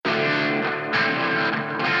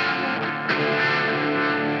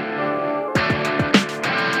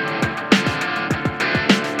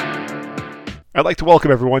I'd like to welcome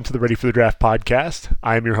everyone to the Ready for the Draft podcast.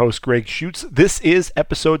 I am your host, Greg Schutz. This is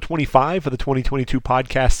episode 25 of the 2022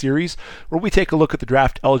 podcast series, where we take a look at the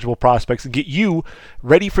draft-eligible prospects and get you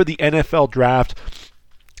ready for the NFL draft.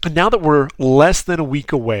 And now that we're less than a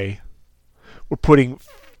week away, we're putting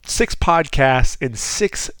 6 podcasts in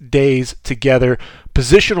 6 days together,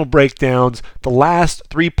 positional breakdowns. The last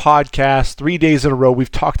 3 podcasts, 3 days in a row,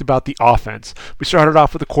 we've talked about the offense. We started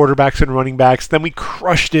off with the quarterbacks and running backs, then we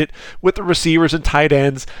crushed it with the receivers and tight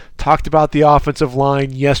ends, talked about the offensive line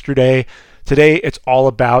yesterday. Today, it's all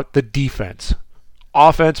about the defense.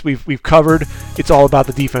 Offense, we've covered. It's all about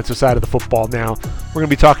the defensive side of the football now. We're going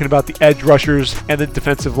to be talking about the edge rushers and the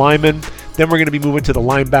defensive linemen. Then we're going to be moving to the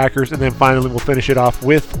linebackers, and then finally we'll finish it off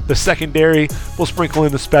with the secondary. We'll sprinkle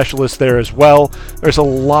in the specialists there as well. There's a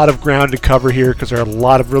lot of ground to cover here because there are a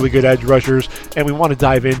lot of really good edge rushers, and we want to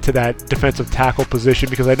dive into that defensive tackle position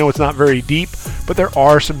because I know it's not very deep, but there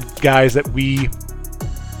are some guys that we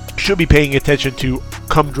should be paying attention to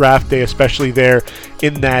come draft day, especially there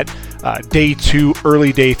in that day 2,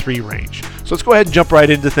 early day 3 range. So let's go ahead and jump right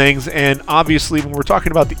into things. And obviously, when we're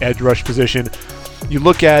talking about the edge rush position, you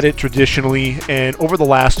look at it traditionally, and over the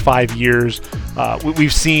last 5 years,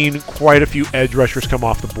 we've seen quite a few edge rushers come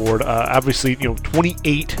off the board. Obviously,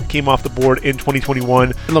 28 came off the board in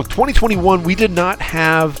 2021. And look, 2021, we did not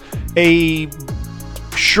have a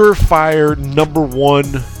surefire number 1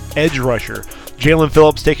 edge rusher. Jalen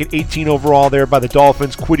Phillips taken 18 overall there by the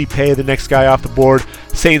Dolphins. Kwity Paye, the next guy off the board.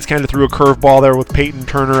 Saints kind of threw a curveball there with Peyton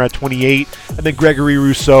Turner at 28. And then Gregory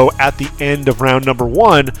Rousseau at the end of round number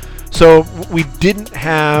 1. So we didn't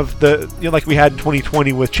have the, like we had in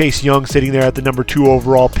 2020 with Chase Young sitting there at the number 2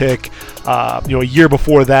 overall pick. A year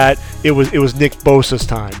before that, it was Nick Bosa's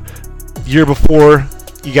time. Year before,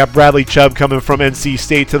 you got Bradley Chubb coming from NC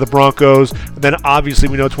State to the Broncos. And then obviously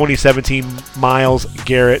we know 2017 Myles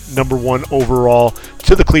Garrett, number 1 overall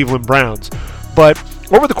to the Cleveland Browns. But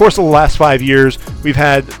over the course of the last 5 years, we've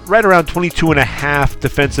had right around 22 and a half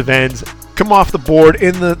defensive ends come off the board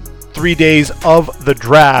in the 3 days of the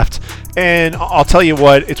draft. And I'll tell you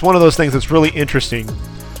what, it's one of those things that's really interesting.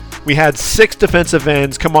 We had 6 defensive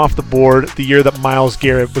ends come off the board the year that Myles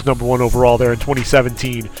Garrett was number 1 overall there in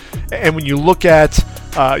 2017. And when you look at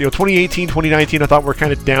 2018, 2019, I thought were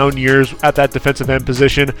kind of down years at that defensive end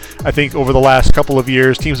position. I think over the last couple of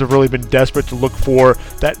years, teams have really been desperate to look for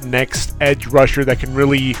that next edge rusher that can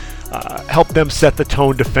really help them set the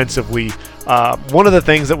tone defensively. One of the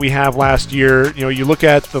things that we have last year, you look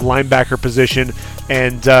at the linebacker position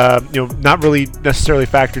and, not really necessarily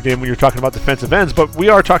factored in when you're talking about defensive ends, but we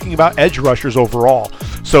are talking about edge rushers overall.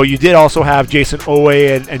 So you did also have Jason Owe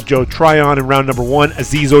and Joe Tryon in round number 1.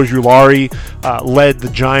 Azeez Ojulari led the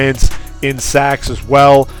Giants in sacks as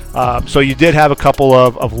well. So you did have a couple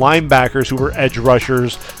of linebackers who were edge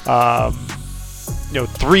rushers.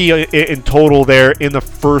 3 in total there in the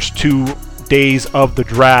first 2 days of the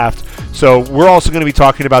draft. So we're also going to be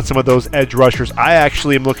talking about some of those edge rushers. I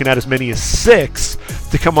actually am looking at as many as 6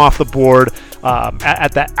 to come off the board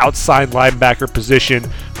at that outside linebacker position.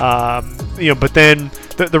 But then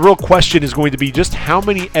the real question is going to be just how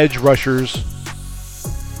many edge rushers,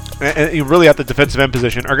 and really at the defensive end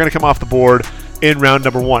position, are going to come off the board in round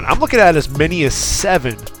number 1. I'm looking at as many as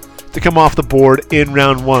 7 to come off the board in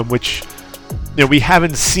round 1, which we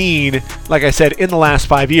haven't seen, like I said, in the last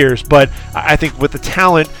 5 years. But I think with the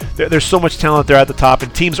talent, there's so much talent there at the top,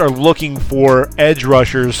 and teams are looking for edge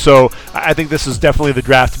rushers. So I think this is definitely the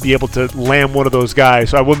draft to be able to land one of those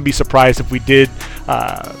guys. So I wouldn't be surprised if we did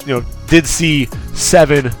see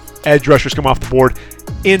 7 edge rushers come off the board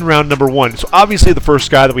in round number 1. So obviously the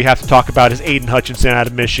first guy that we have to talk about is Aiden Hutchinson out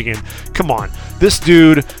of Michigan. Come on, this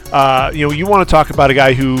dude, you want to talk about a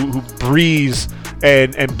guy who breathes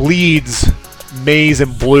and bleeds maize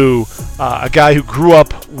and blue, a guy who grew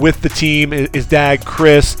up with the team. His dad,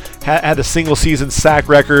 Chris, had a single season sack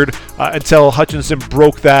record until Hutchinson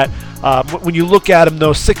broke that. When you look at him,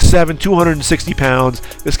 though, 6'7", 260 pounds,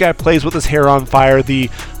 this guy plays with his hair on fire. The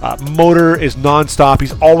motor is nonstop.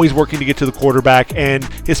 He's always working to get to the quarterback, and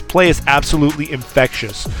his play is absolutely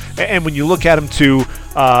infectious. And when you look at him, too,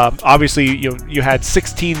 obviously, you had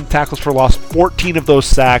 16 tackles for loss, 14 of those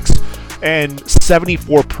sacks, and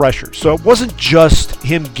 74 pressures. So it wasn't just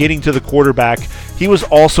him getting to the quarterback. He was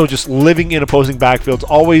also just living in opposing backfields,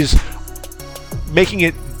 always making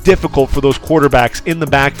it difficult for those quarterbacks in the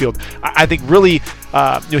backfield. I think really,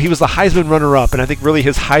 he was the Heisman runner-up, and I think really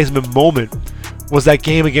his Heisman moment was that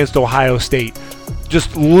game against Ohio State.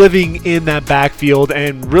 Just living in that backfield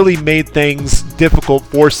and really made things difficult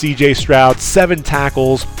for C.J. Stroud. 7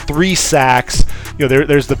 tackles, 3 sacks.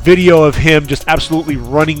 There's the video of him just absolutely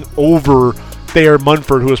running over Thayer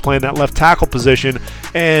Munford, who was playing that left tackle position.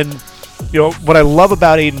 And what I love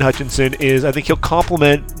about Aiden Hutchinson is I think he'll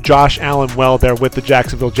complement Josh Allen well there with the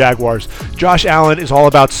Jacksonville Jaguars. Josh Allen is all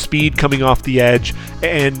about speed coming off the edge,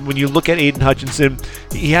 and when you look at Aiden Hutchinson,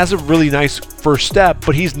 he has a really nice first step,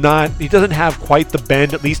 but he doesn't have quite the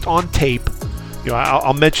bend, at least on tape.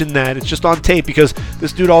 I'll mention that it's just on tape because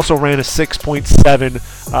this dude also ran a 6.7,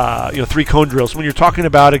 3-cone drill. So when you're talking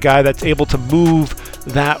about a guy that's able to move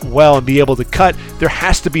that well and be able to cut, there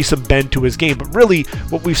has to be some bend to his game. But really,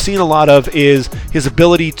 what we've seen a lot of is his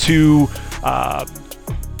ability to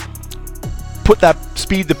put that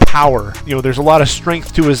speed to power. There's a lot of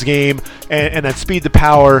strength to his game, and that speed to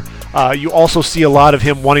power. You also see a lot of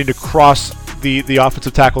him wanting to cross the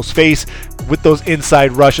offensive tackle's face with those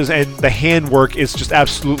inside rushes, and the handwork is just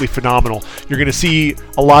absolutely phenomenal. You're going to see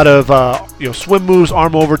a lot of swim moves,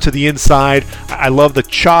 arm over to the inside. I love the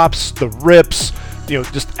chops, the rips,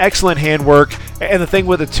 just excellent handwork. And the thing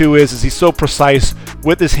with it too is he's so precise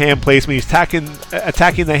with his hand placement. He's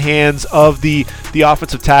attacking the hands of the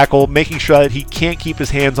offensive tackle, making sure that he can't keep his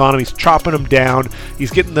hands on him. He's chopping them down. He's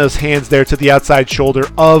getting those hands there to the outside shoulder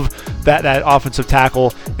of that offensive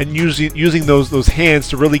tackle, and using those hands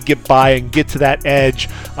to really get by and get to that edge.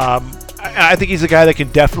 I think he's a guy that can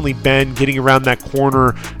definitely bend getting around that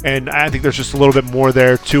corner, and I think there's just a little bit more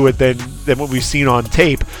there to it than what we've seen on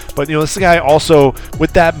tape. But this guy also,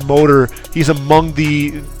 with that motor, he's among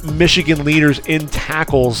the Michigan leaders in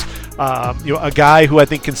tackles. A guy who I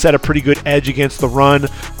think can set a pretty good edge against the run.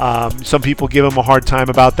 Some people give him a hard time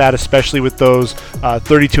about that, especially with those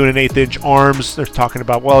 32 1/8 inch arms. They're talking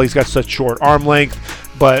about, well, he's got such short arm length.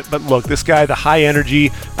 But look, this guy, the high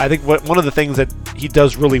energy, I think one of the things that he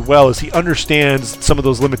does really well is he understands some of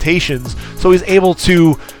those limitations. So he's able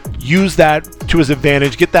to use that to his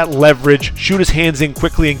advantage, get that leverage, shoot his hands in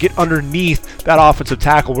quickly, and get underneath that offensive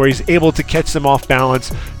tackle where he's able to catch them off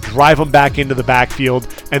balance, drive them back into the backfield,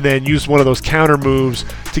 and then use one of those counter moves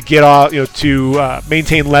to get off, to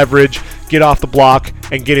maintain leverage, get off the block,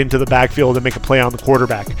 and get into the backfield and make a play on the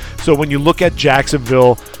quarterback. So when you look at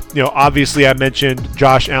Jacksonville, obviously I mentioned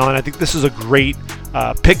Josh Allen. I think this is a great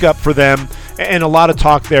pickup for them, and a lot of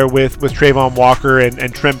talk there with Travon Walker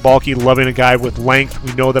and Trent Baalke loving a guy with length.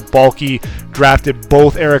 We know that Baalke drafted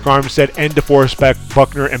both Eric Armstead and DeForest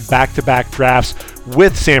Buckner in back-to-back drafts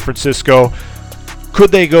with San Francisco.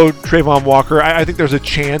 Could they go Travon Walker? I think there's a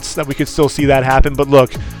chance that we could still see that happen. But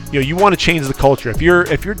look, you want to change the culture. If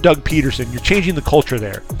you're Doug Peterson, you're changing the culture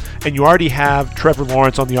there, and you already have Trevor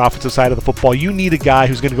Lawrence on the offensive side of the football. You need a guy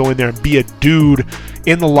who's going to go in there and be a dude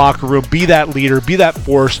in the locker room, be that leader, be that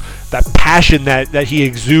force, that passion that he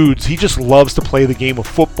exudes. He just loves to play the game of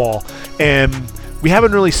football, and we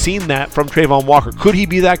haven't really seen that from Travon Walker. Could he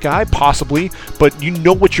be that guy? Possibly, but you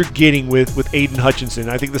know what you're getting with Aiden Hutchinson.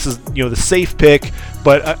 I think this is the safe pick,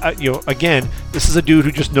 but again, this is a dude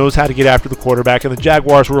who just knows how to get after the quarterback, and the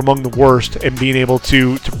Jaguars were among the worst in being able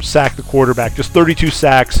to sack the quarterback. Just 32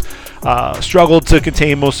 sacks. Struggled to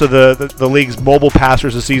contain most of the league's mobile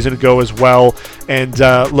passers a season ago as well. And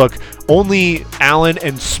look, only Allen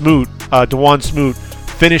and DeJuan Smoot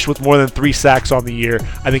finished with more than 3 sacks on the year.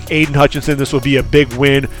 I think Aiden Hutchinson, this will be a big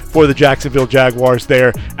win for the Jacksonville Jaguars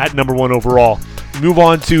there at number 1 overall. Move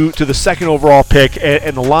on to the second overall pick,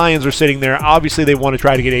 and the Lions are sitting there. Obviously, they want to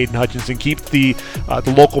try to get Aiden Hutchinson, keep the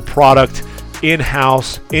local product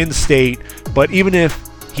in-house, in-state. But even if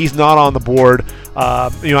he's not on the board,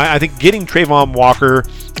 I think getting Travon Walker,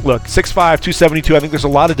 look, 6'5", 272, I think there's a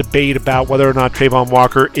lot of debate about whether or not Travon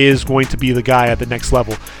Walker is going to be the guy at the next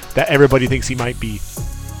level that everybody thinks he might be.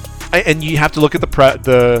 And you have to look at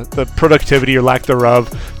the productivity or lack thereof.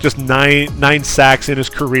 Just nine sacks in his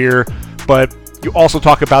career, but you also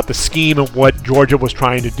talk about the scheme and what Georgia was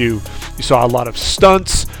trying to do. You saw a lot of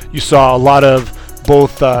stunts. You saw a lot of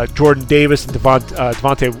both Jordan Davis and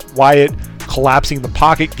Devontae Wyatt collapsing the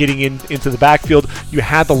pocket, getting into the backfield. You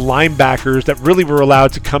had the linebackers that really were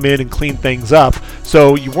allowed to come in and clean things up.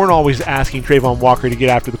 So you weren't always asking Travon Walker to get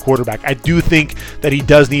after the quarterback. I do think that he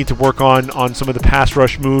does need to work on some of the pass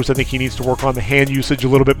rush moves. I think he needs to work on the hand usage a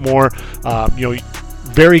little bit more.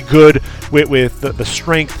 Very good with the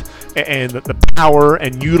strength and the power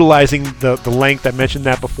and utilizing the length. I mentioned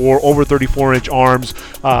that before, over 34-inch arms.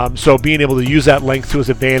 So being able to use that length to his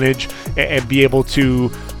advantage and be able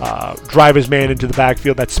to drive his man into the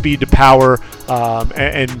backfield, that speed to power.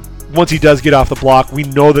 And once he does get off the block, we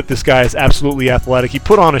know that this guy is absolutely athletic. He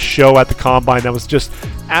put on a show at the Combine that was just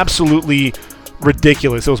absolutely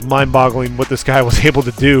ridiculous. It was mind-boggling what this guy was able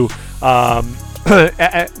to do.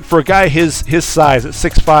 For a guy his size at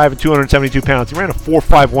 6'5" and 272 pounds, he ran a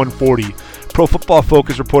 4.5 140. Pro Football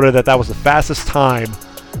Focus reported that was the fastest time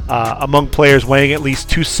among players weighing at least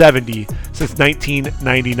 270 since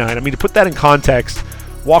 1999. I mean, to put that in context,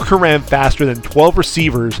 Walker ran faster than 12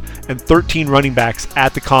 receivers and 13 running backs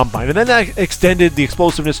at the combine. And then that extended the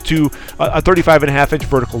explosiveness to a 35.5-inch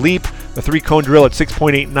vertical leap, the 3-cone drill at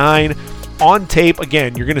 6.89. On tape,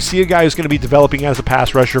 again, you're going to see a guy who's going to be developing as a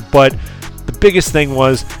pass rusher, but the biggest thing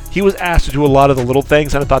was he was asked to do a lot of the little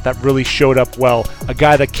things, and I thought that really showed up well. A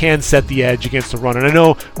guy that can set the edge against the run. And I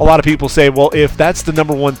know a lot of people say, well, if that's the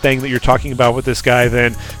number one thing that you're talking about with this guy,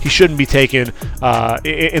 then he shouldn't be taken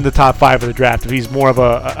in the top 5 of the draft if he's more of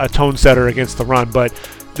a tone setter against the run. But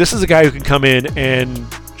this is a guy who can come in and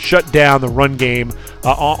shut down the run game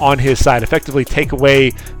on his side, effectively take away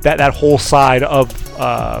that whole side of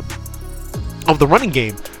the running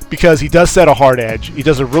game, because he does set a hard edge. He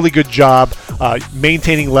does a really good job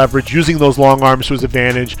maintaining leverage, using those long arms to his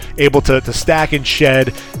advantage, able to stack and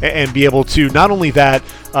shed, and be able to not only that,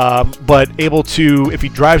 but able to, if he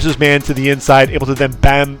drives his man to the inside, able to then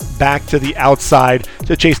bam back to the outside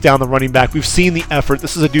to chase down the running back. We've seen the effort.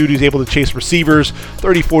 This is a dude who's able to chase receivers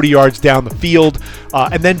 30, 40 yards down the field,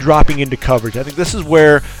 and then dropping into coverage. I think this is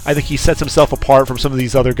where I think he sets himself apart from some of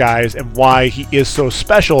these other guys, and why he is so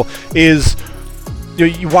special is,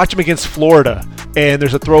 you watch him against Florida, and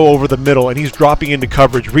there's a throw over the middle, and he's dropping into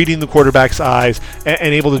coverage, reading the quarterback's eyes, and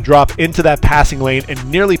able to drop into that passing lane and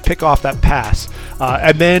nearly pick off that pass.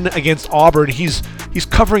 And then against Auburn, he's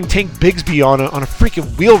covering Tank Bigsby on a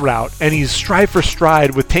freaking wheel route, and he's stride for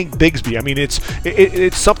stride with Tank Bigsby. I mean,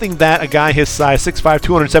 it's something that a guy his size, 6'5",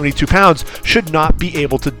 272 pounds, should not be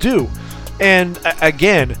able to do. And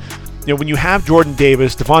again, when you have Jordan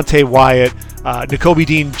Davis, Devontae Wyatt, Nakobe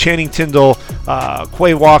Dean, Channing Tindall,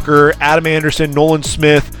 Quay Walker, Adam Anderson, Nolan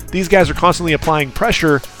Smith, these guys are constantly applying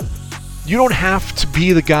pressure. You don't have to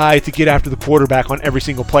be the guy to get after the quarterback on every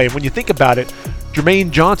single play. And when you think about it,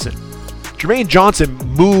 Jermaine Johnson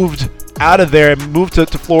moved out of there and moved to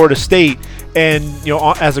Florida State, and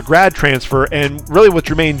as a grad transfer. And really with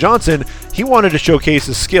Jermaine Johnson, he wanted to showcase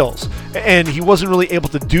his skills, and he wasn't really able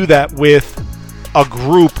to do that with a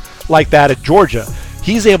group like that at Georgia.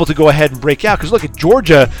 He's able to go ahead and break out, because look at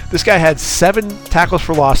Georgia, this guy had 7 tackles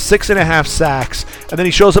for loss, 6.5 sacks, and then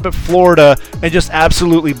he shows up at Florida and just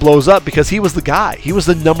absolutely blows up, because he was the guy. He was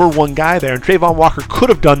the number one guy there, and Travon Walker could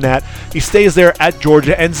have done that. He stays there at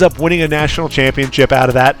Georgia, ends up winning a national championship out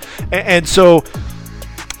of that, and so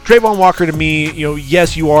Travon Walker, to me,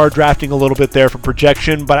 yes, you are drafting a little bit there for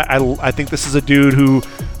projection, but I think this is a dude who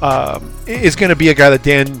is going to be a guy that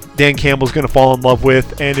Dan Campbell's going to fall in love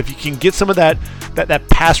with. And if you can get some of that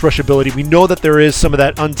pass rush ability, we know that there is some of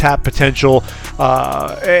that untapped potential,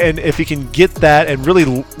 and if you can get that and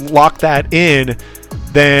really lock that in,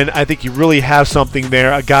 then I think you really have something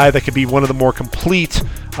there, a guy that could be one of the more complete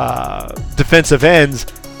defensive ends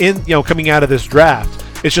coming out of this draft.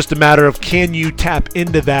 It's just a matter of, can you tap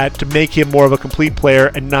into that to make him more of a complete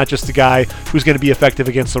player and not just a guy who's going to be effective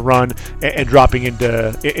against the run and dropping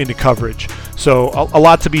into coverage. So a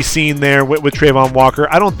lot to be seen there with Travon Walker.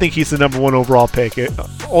 I don't think he's the number 1 overall pick.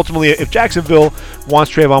 Ultimately, if Jacksonville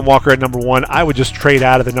wants Travon Walker at number 1, I would just trade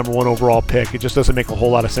out of the number 1 overall pick. It just doesn't make a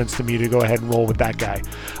whole lot of sense to me to go ahead and roll with that guy.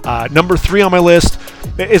 Number 3 on my list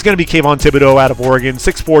is going to be Kayvon Thibodeaux out of Oregon,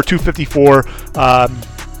 6'4", 254.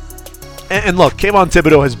 And look, Kayvon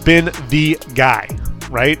Thibodeaux has been the guy,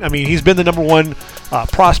 right? I mean, he's been the number 1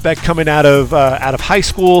 prospect coming out of high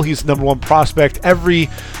school. He's the number 1 prospect every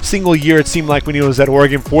single year, it seemed like, when he was at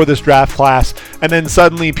Oregon for this draft class. And then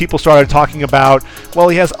suddenly people started talking about, well,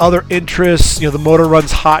 he has other interests. The motor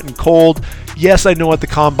runs hot and cold. Yes, I know at the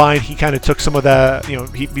combine he kind of took some of that, he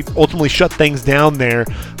ultimately shut things down there.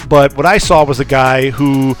 But what I saw was a guy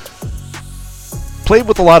who played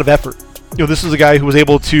with a lot of effort. This is a guy who was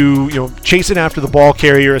able to, chase it after the ball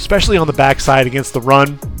carrier, especially on the backside against the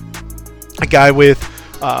run. A guy with,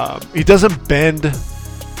 he doesn't bend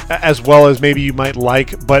as well as maybe you might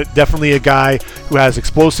like, but definitely a guy who has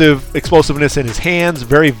explosiveness in his hands,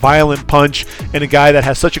 very violent punch, and a guy that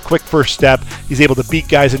has such a quick first step. He's able to beat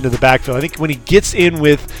guys into the backfield. I think when he gets in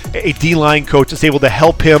with a D-line coach, it's able to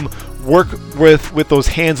help him work with those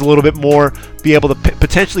hands a little bit more, be able to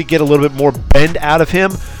potentially get a little bit more bend out of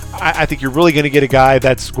him. I think you're really going to get a guy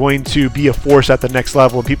that's going to be a force at the next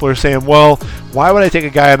level. And people are saying, well, why would I take a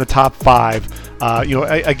guy in the top 5?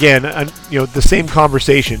 The same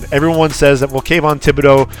conversation. Everyone says that, well, Kayvon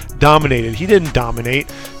Thibodeaux dominated. He didn't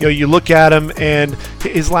dominate. You look at him, and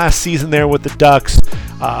his last season there with the Ducks,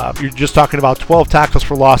 you're just talking about 12 tackles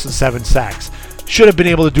for loss and 7 sacks. Should have been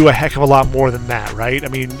able to do a heck of a lot more than that, right? I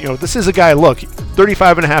mean, this is a guy, look,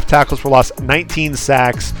 35.5 tackles for loss, 19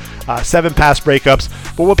 sacks, 7 pass breakups.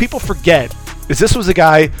 But what people forget is this was a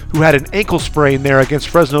guy who had an ankle sprain there against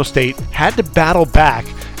Fresno State, had to battle back.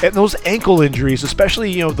 And those ankle injuries,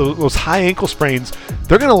 especially those high ankle sprains,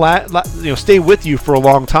 they're going to stay with you for a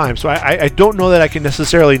long time. So I don't know that I can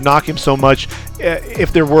necessarily knock him so much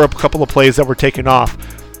if there were a couple of plays that were taken off.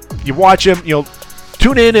 You watch him,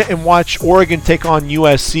 tune in and watch Oregon take on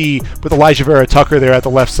USC with Elijah Vera Tucker there at the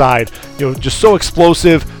left side. Just so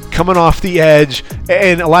explosive, coming off the edge.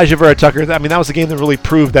 And Elijah Vera Tucker, that was a game that really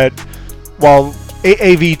proved that while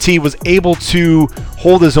AAVT was able to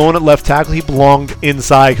hold his own at left tackle, he belonged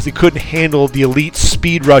inside because he couldn't handle the elite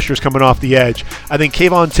speed rushers coming off the edge. I think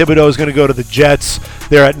Kayvon Thibodeaux is going to go to the Jets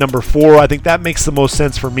there at number 4. I think that makes the most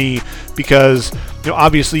sense for me because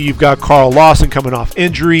obviously you've got Carl Lawson coming off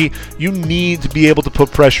injury. You need to be able to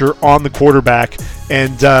put pressure on the quarterback.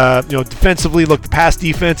 And, defensively, look, the pass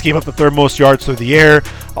defense gave up the third most yards through the air,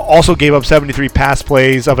 also gave up 73 pass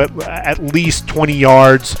plays of at least 20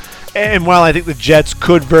 yards. And while I think the Jets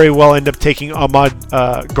could very well end up taking Ahmad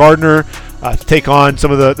Gardner to take on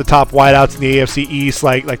some of the top wideouts in the AFC East,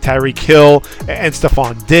 like Tyreek Hill and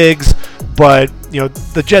Stephon Diggs, but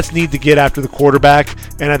the Jets need to get after the quarterback,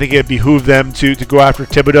 and I think it behooved them to go after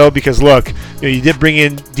Thibodeaux because look, you did bring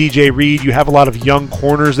in DJ Reed, you have a lot of young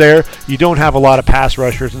corners there, you don't have a lot of pass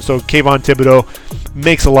rushers, and so Kayvon Thibodeaux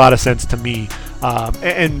makes a lot of sense to me.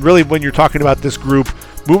 And really, when you're talking about this group,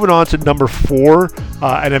 moving on to number 4,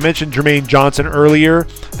 and I mentioned Jermaine Johnson earlier,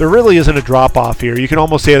 there really isn't a drop-off here. You can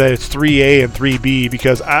almost say that it's 3A and 3B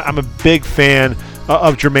because I'm a big fan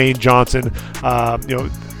of Jermaine Johnson.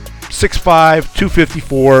 6'5",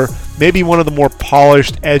 254, maybe one of the more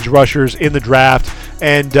polished edge rushers in the draft.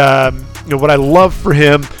 And what I love for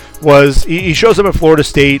him was he shows up at Florida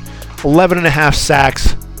State, 11.5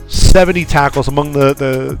 sacks, 70 tackles, among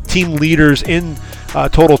the team leaders in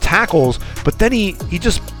total tackles, but then he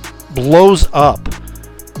just blows up,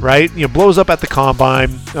 right? Blows up at the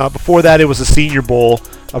Combine. Before that, it was the Senior Bowl,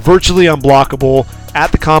 virtually unblockable.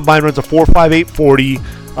 At the Combine, runs a 4.58 40.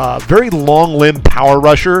 Very long limb power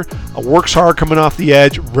rusher, works hard coming off the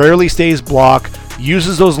edge, rarely stays blocked,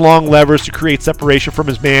 uses those long levers to create separation from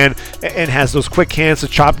his man, and has those quick hands to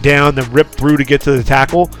chop down, then rip through to get to the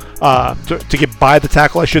tackle, to get by the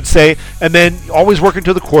tackle, I should say, and then always working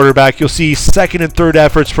to the quarterback. You'll see second and third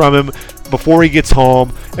efforts from him before he gets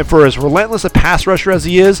home, and for as relentless a pass rusher as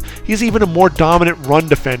he is, he's even a more dominant run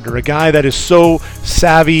defender, a guy that is so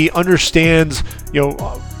savvy, understands,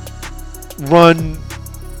 run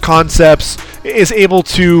concepts, is able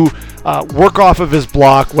to work off of his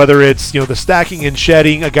block, whether it's the stacking and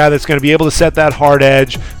shedding, a guy that's going to be able to set that hard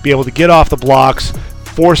edge, be able to get off the blocks,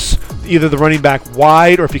 force either the running back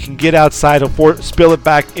wide, or if he can get outside, he'll spill it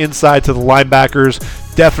back inside to the linebackers.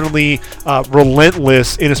 Definitely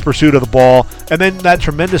relentless in his pursuit of the ball, and then that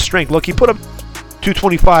tremendous strength. Look, he put up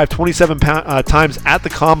 225 27 times at the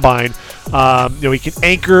Combine. He can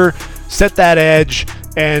anchor, set that edge,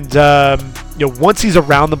 and once he's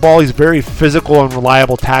around the ball, he's very physical and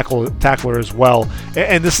reliable tackler as well.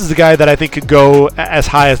 And this is the guy that I think could go as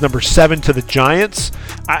high as number 7 to the Giants.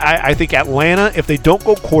 I think Atlanta, if they don't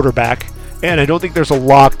go quarterback, and I don't think there's a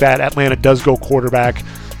lock that Atlanta does go quarterback,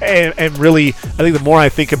 and really, I think the more I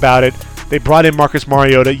think about it, they brought in Marcus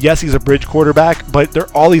Mariota. Yes, he's a bridge quarterback, but there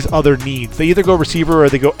are all these other needs. They either go receiver or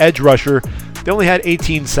they go edge rusher. They only had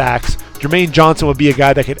 18 sacks. Jermaine Johnson would be a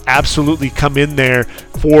guy that could absolutely come in there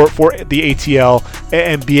for the ATL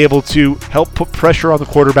and be able to help put pressure on the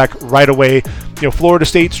quarterback right away. Florida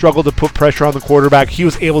State struggled to put pressure on the quarterback. He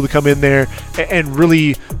was able to come in there and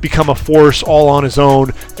really become a force all on his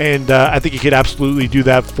own, and I think he could absolutely do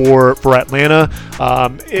that for Atlanta.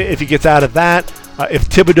 If he gets out of that, if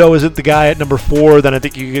Thibodeaux isn't the guy at number 4, then I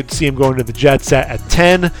think you could see him going to the Jets at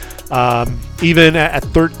 10. Even at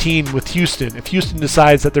 13 with Houston. If Houston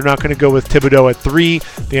decides that they're not going to go with Thibodeaux at 3,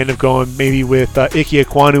 they end up going maybe with Ike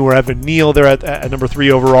Ekwonu or Evan Neal. They're at number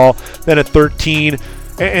 3 overall. Then at 13,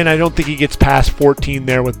 and I don't think he gets past 14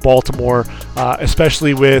 there with Baltimore,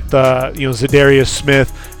 especially with Zadarius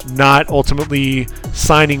Smith not ultimately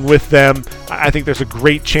signing with them. I think there's a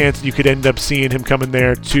great chance you could end up seeing him coming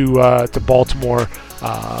there to Baltimore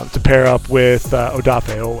to pair up with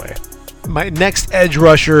Odafe Oweh. My next edge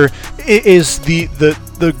rusher is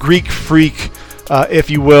the Greek freak,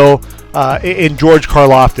 if you will, in George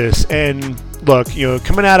Karlaftis. And look,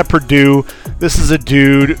 coming out of Purdue, this is a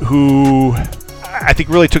dude who I think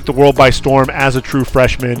really took the world by storm as a true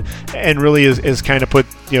freshman, and really is kind of put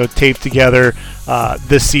tape together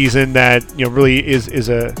this season that really is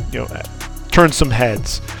a turns some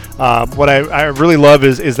heads. What I really love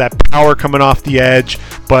is that power coming off the edge,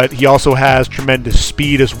 but he also has tremendous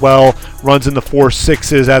speed as well. Runs in the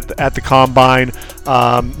 4.6s at the combine.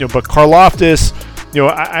 But Karlaftis,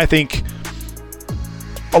 I think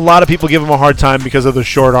a lot of people give him a hard time because of the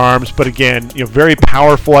short arms, but again, very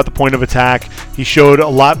powerful at the point of attack. He showed a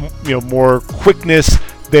lot, more quickness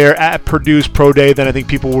there at Purdue's Pro Day than I think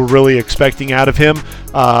people were really expecting out of him.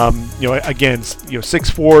 Again,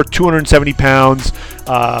 6'4", 270 pounds,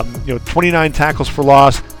 29 tackles for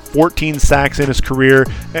loss, 14 sacks in his career.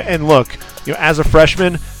 And look, as a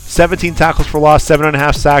freshman, 17 tackles for loss,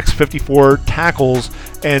 7.5 sacks, 54 tackles,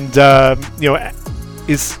 and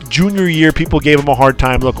his junior year, people gave him a hard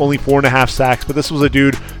time. Look, only 4.5 sacks, but this was a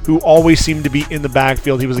dude who always seemed to be in the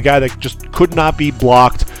backfield. He was a guy that just could not be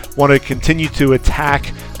blocked, wanted to continue to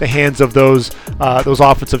attack the hands of those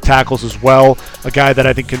offensive tackles as well. A guy that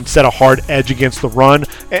I think can set a hard edge against the run.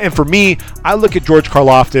 And for me, I look at George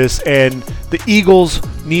Karlaftis, and the Eagles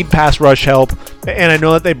need pass rush help. And I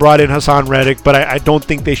know that they brought in Hassan Reddick, but I don't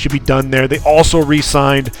think they should be done there. They also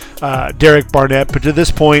re-signed Derek Barnett, but to this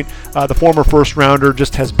point, the former first-rounder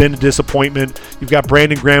just has been a disappointment. You've got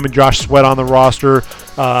Brandon Graham and Josh Sweat on the roster.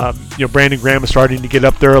 Brandon Graham is starting to get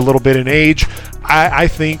up there a little bit in age. I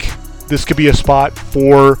think this could be a spot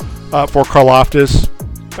for Karlaftis.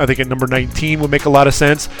 I think at number 19 would make a lot of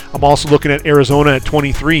sense. I'm also looking at Arizona at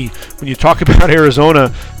 23. When you talk about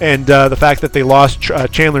Arizona and the fact that they lost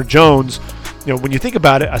Chandler Jones, when you think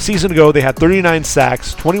about it, a season ago they had 39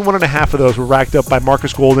 sacks, 21.5 of those were racked up by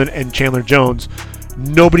Marcus Golden and Chandler Jones.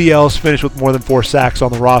 Nobody else finished with more than 4 sacks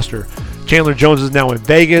on the roster. Chandler Jones is now in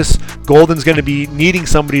Vegas. Golden's going to be needing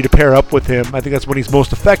somebody to pair up with him. I think that's when he's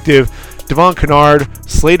most effective. Devon Kennard,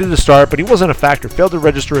 slated to start, but he wasn't a factor. Failed to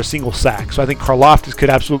register a single sack. So I think Karlaftis could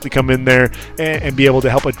absolutely come in there and be able to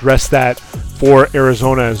help address that for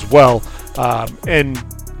Arizona as well. And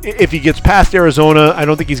if he gets past Arizona, I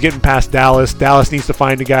don't think he's getting past Dallas. Dallas needs to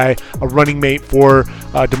find a running mate for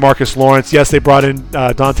DeMarcus Lawrence. Yes, they brought in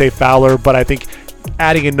Dante Fowler, but I think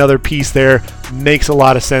adding another piece there makes a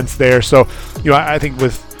lot of sense there. So, I think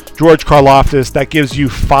with George Karlaftis, that gives you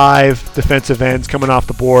 5 defensive ends coming off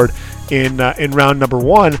the board in round number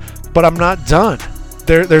 1. But I'm not done.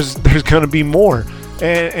 There's going to be more.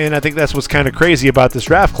 And I think that's what's kind of crazy about this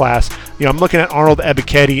draft class. I'm looking at Arnold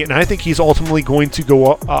Ebiketie, and I think he's ultimately going to go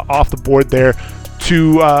off the board there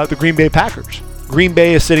to the Green Bay Packers. Green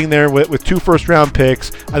Bay is sitting there with 2 first-round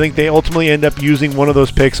picks. I think they ultimately end up using one of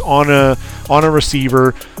those picks on a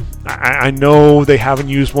receiver. I know they haven't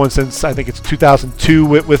used one since I think it's 2002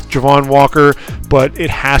 with Javon Walker, but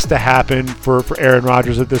it has to happen for Aaron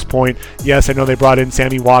Rodgers at this point. Yes, I know they brought in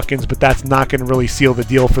Sammy Watkins, but that's not going to really seal the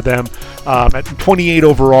deal for them. At 28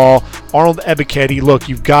 overall, Arnold Ebiketie, look,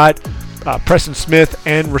 you've got Preston Smith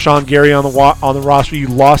and Rashawn Gary on the roster. You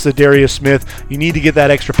lost Darius Smith. You need to get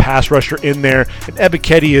that extra pass rusher in there. And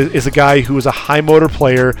Ebiketie is a guy who is a high motor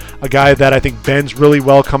player, a guy that I think bends really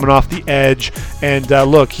well coming off the edge. And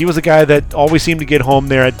look, he was a guy that always seemed to get home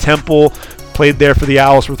there at Temple, played there for the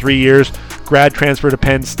Owls for 3 years, grad transfer to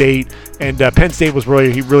Penn State, and Penn State was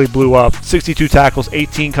he really blew up. 62 tackles,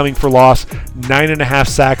 18 coming for loss, 9.5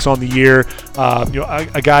 sacks on the year.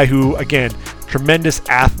 A guy who, again, tremendous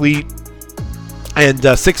athlete, and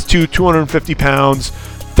 6'2", 250 pounds,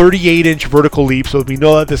 38-inch vertical leap. So we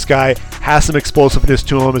know that this guy has some explosiveness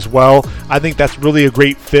to him as well. I think that's really a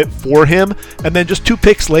great fit for him. And then just 2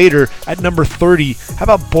 picks later at number 30, how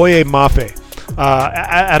about Boye Mafe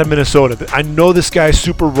out of Minnesota? I know this guy's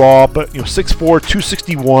super raw, but 6'4",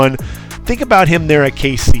 261. Think about him there at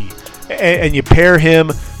KC. And you pair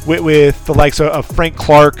him with the likes of Frank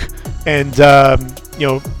Clark and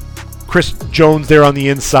Chris Jones there on the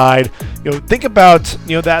inside. Think about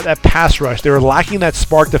that pass rush. They were lacking that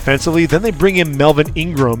spark defensively. Then they bring in Melvin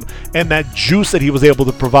Ingram, and that juice that he was able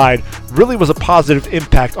to provide really was a positive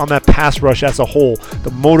impact on that pass rush as a whole.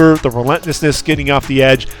 The motor, the relentlessness getting off the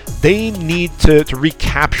edge, they need to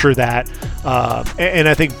recapture that. And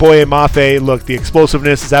I think Boye Mafe, look, the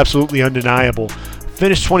explosiveness is absolutely undeniable.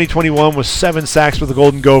 Finished 2021 with 7 sacks for the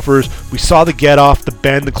Golden Gophers. We saw the get off, the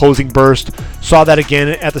bend, the closing burst. Saw that again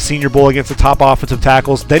at the Senior Bowl against the top offensive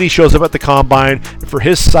tackles. Then he shows up at the Combine. And for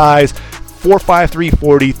his size, 4'5",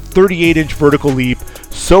 340, 38-inch vertical leap.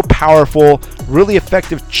 So powerful, really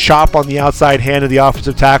effective chop on the outside hand of the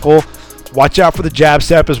offensive tackle. Watch out for the jab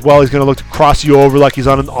step as well. He's going to look to cross you over like he's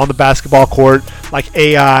on the basketball court, like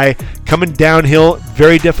AI. Coming downhill,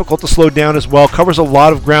 very difficult to slow down as well. Covers a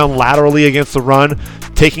lot of ground laterally against the run,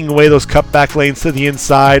 taking away those cutback lanes to the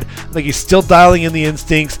inside. I think he's still dialing in the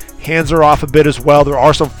instincts. Hands are off a bit as well. There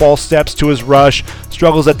are some false steps to his rush.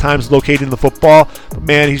 Struggles at times locating the football. But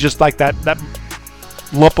man, he's just like that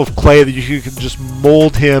lump of clay that you can just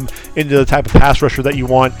mold him into the type of pass rusher that you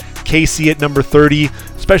want. KC at number 30,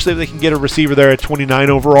 especially if they can get a receiver there at 29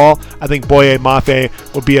 overall. I think Boye Mafe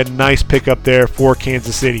would be a nice pickup there for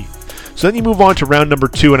Kansas City. So then you move on to round number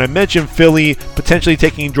 2, and I mentioned Philly potentially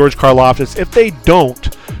taking George Karlaftis. If they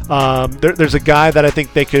don't, there's a guy that I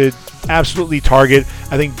think they could absolutely target.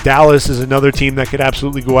 I think Dallas is another team that could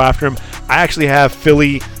absolutely go after him. I actually have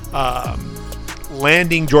Philly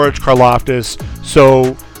landing George Karlaftis,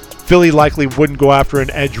 so Philly likely wouldn't go after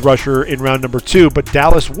an edge rusher in round number 2, but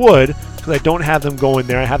Dallas would, because I don't have them going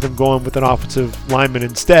there. I have them going with an offensive lineman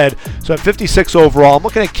instead. So at 56 overall, I'm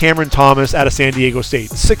looking at Cameron Thomas out of San Diego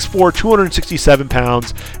State. 6'4", 267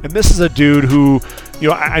 pounds. And this is a dude who,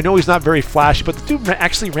 I know he's not very flashy, but the dude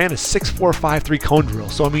actually ran a 6'4", 5'3" cone drill.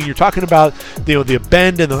 So, I mean, you're talking about, the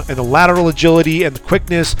bend and the lateral agility and the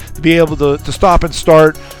quickness to be able to stop and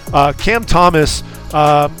start. Cam Thomas,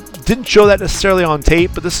 didn't show that necessarily on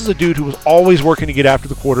tape, but this is a dude who was always working to get after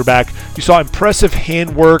the quarterback. You saw impressive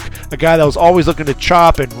handwork, a guy that was always looking to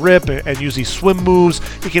chop and rip and use these swim moves.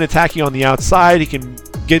 He can attack you on the outside. He can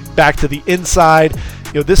get back to the inside.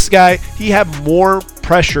 This guy, he had more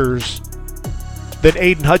pressures than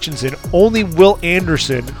Aiden Hutchinson. Only Will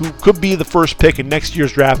Anderson, who could be the first pick in next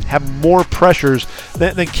year's draft, have more pressures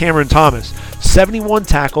than Cameron Thomas. 71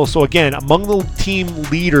 tackles, so again, among the team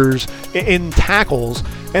leaders in tackles,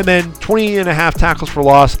 and then 20.5 tackles for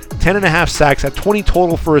loss, 10.5 sacks, had 20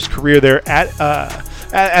 total for his career there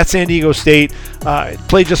at San Diego State.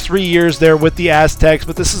 Played just 3 years there with the Aztecs,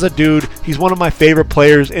 but this is a dude, he's one of my favorite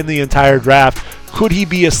players in the entire draft. Could he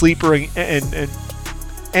be a sleeper and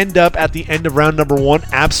end up at the end of round number 1?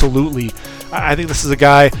 Absolutely. I think this is a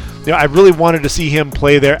guy, I really wanted to see him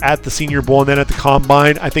play there at the Senior Bowl and then at the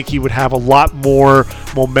Combine. I think he would have a lot more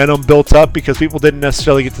momentum built up because people didn't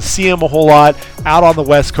necessarily get to see him a whole lot out on the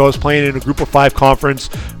West Coast playing in a Group of 5 conference,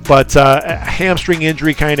 but a hamstring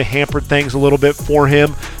injury kind of hampered things a little bit for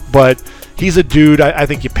him. But he's a dude. I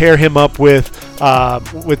think you pair him up with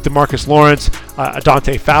DeMarcus Lawrence,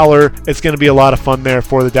 Dante Fowler. It's going to be a lot of fun there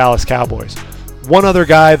for the Dallas Cowboys. One other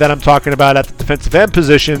guy that I'm talking about at the defensive end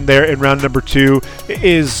position there in round number 2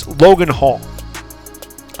 is Logan Hall.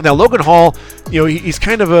 Now, Logan Hall, he's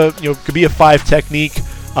kind of could be a 5 technique.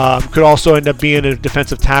 Could also end up being a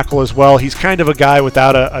defensive tackle as well. He's kind of a guy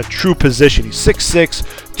without a true position. He's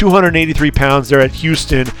 6'6", 283 pounds there at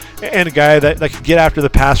Houston, and a guy that can get after the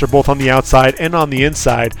passer both on the outside and on the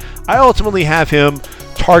inside. I ultimately have him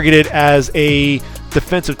targeted as a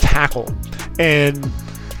defensive tackle, and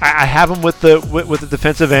I have him with the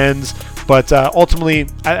defensive ends, but ultimately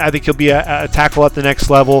I think he'll be a tackle at the next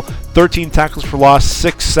level. 13 tackles for loss,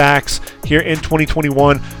 6 sacks here in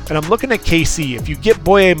 2021. And I'm looking at KC. If you get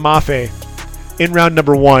Boye Mafe in round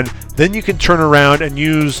number 1, then you can turn around and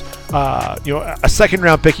use a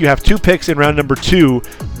second-round pick. You have 2 picks in round number 2.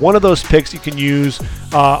 One of those picks you can use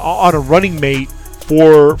on a running mate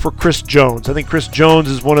for Chris Jones. I think Chris Jones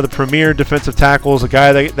is one of the premier defensive tackles, a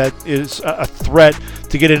guy that is a threat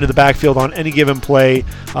to get into the backfield on any given play.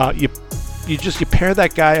 You pair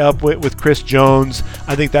that guy up with Chris Jones.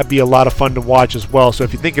 I think that'd be a lot of fun to watch as well. So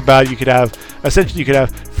if you think about it, you could have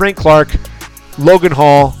Frank Clark, Logan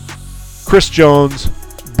Hall, Chris Jones,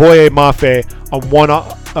 Boye Mafe on one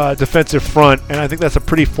defensive front, and I think that's a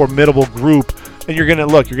pretty formidable group. And you're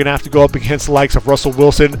gonna have to go up against the likes of Russell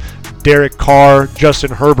Wilson, Derek Carr, Justin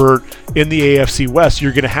Herbert in the AFC West.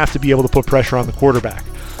 You're gonna have to be able to put pressure on the quarterback.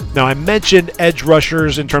 Now, I mentioned edge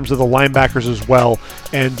rushers in terms of the linebackers as well,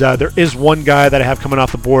 and there is one guy that I have coming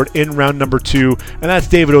off the board in round number 2, and that's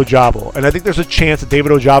David Ojabo. And I think there's a chance that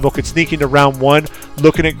David Ojabo could sneak into round 1.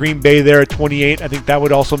 Looking at Green Bay there at 28, I think that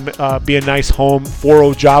would also be a nice home for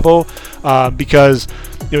Ojabo because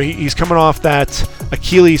he's coming off that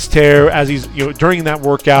Achilles tear as he's during that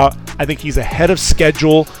workout. I think he's ahead of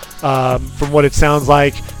schedule. From what it sounds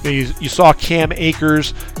like, you saw Cam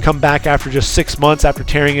Akers come back after just 6 months after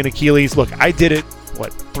tearing an Achilles. Look, I did it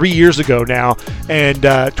 3 years ago now, and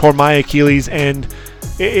tore my Achilles, and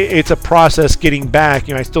it's a process getting back.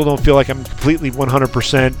 I still don't feel like I'm completely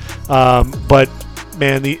 100%, but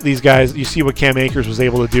man, these guys, you see what Cam Akers was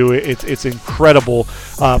able to do. It's incredible.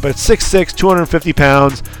 But it's 6'6", 250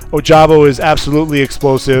 pounds. Ojabo is absolutely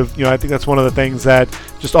explosive. I think that's one of the things that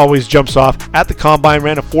just always jumps off. At the Combine,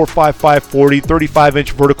 ran a 4.55 40,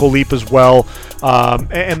 35-inch vertical leap as well.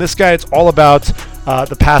 And this guy, it's all about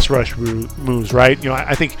the pass rush moves, right?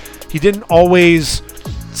 I think he didn't always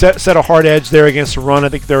set a hard edge there against the run. I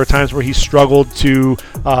think there were times where he struggled to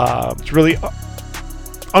really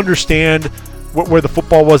understand where the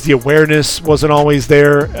football was. The awareness wasn't always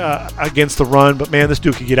there against the run, but man, this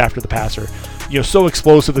dude could get after the passer. so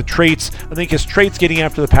explosive. The traits, I think his traits getting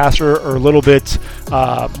after the passer are a little bit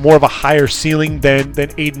more of a higher ceiling than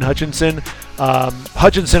Aiden Hutchinson.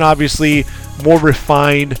 Hutchinson obviously more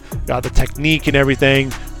refined, the technique and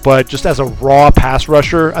everything, but just as a raw pass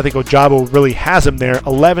rusher, I think Ojabo really has him there.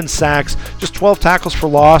 11 sacks, just 12 tackles for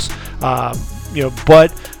loss,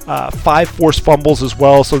 but 5 forced fumbles as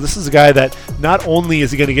well. So this is a guy that not only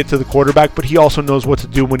is he going to get to the quarterback, but he also knows what to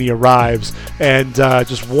do when he arrives. And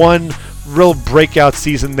just one real breakout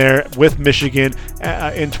season there with Michigan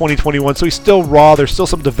in 2021. So he's still raw. There's still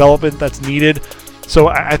some development that's needed. So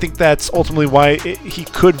I think that's ultimately why he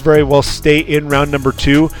could very well stay in round number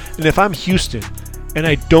 2. And if I'm Houston and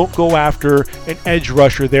I don't go after an edge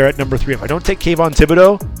rusher there at number 3, if I don't take Kayvon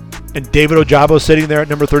Thibodeaux and David Ojabo sitting there at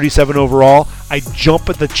number 37 overall, I jump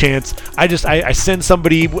at the chance. I send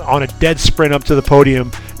somebody on a dead sprint up to the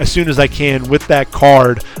podium as soon as I can with that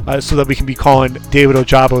card so that we can be calling David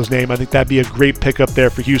Ojabo's name. I think that'd be a great pickup there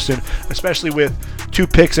for Houston, especially with 2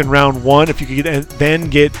 picks in round 1. If you could then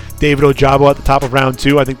get David Ojabo at the top of round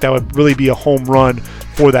 2, I think that would really be a home run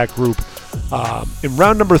for that group. In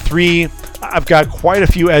round number 3, I've got quite a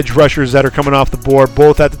few edge rushers that are coming off the board,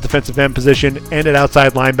 both at the defensive end position and at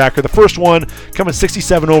outside linebacker. The first one coming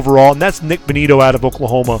 67 overall, and that's Nick Benito out of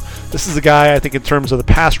Oklahoma. This is a guy, I think, in terms of the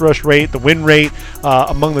pass rush rate, the win rate,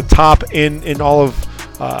 among the top in all of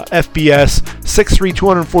FBS. 6'3",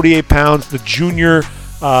 248 pounds, the junior,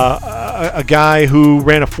 a guy who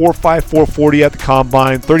ran a 4.5 440 at the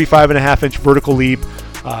combine, 35.5-inch vertical leap.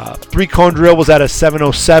 3-cone drill was at a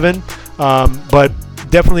 707, but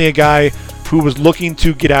definitely a guy who was looking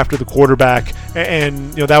to get after the quarterback,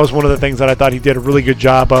 and that was one of the things that I thought he did a really good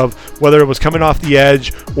job of, whether it was coming off the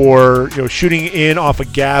edge or shooting in off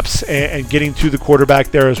of gaps and getting to the quarterback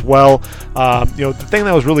there as well. The thing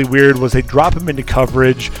that was really weird was they drop him into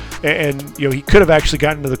coverage, and he could have actually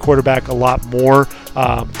gotten to the quarterback a lot more.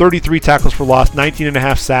 33 tackles for loss,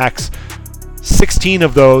 19.5 sacks. 16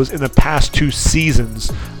 of those in the past 2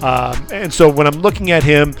 seasons. And so when I'm looking at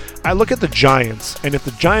him, I look at the Giants. And if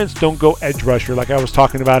the Giants don't go edge rusher like I was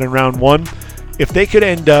talking about in round 1, if they could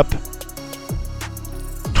end up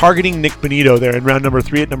targeting Nick Benito there in round number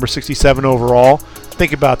 3 at number 67 overall,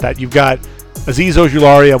 think about that. You've got Azeez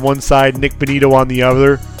Ojulari on one side, Nick Benito on the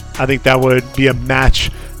other. I think that would be a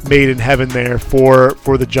match made in heaven there for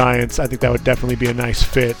the Giants. I think that would definitely be a nice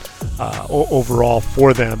fit overall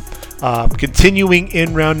for them. Continuing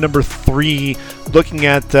in round number 3, looking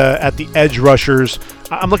at the edge rushers,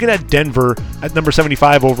 I'm looking at Denver at number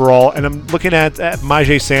 75 overall, and I'm looking at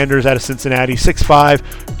Myjai Sanders out of Cincinnati,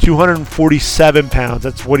 6'5", 247 pounds.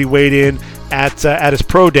 That's what he weighed in at his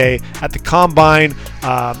pro day. At the combine,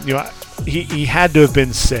 he had to have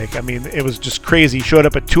been sick. I mean, it was just crazy. He showed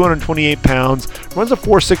up at 228 pounds, runs a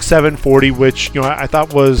 4.67 40, which I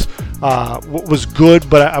thought was good,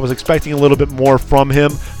 but I was expecting a little bit more from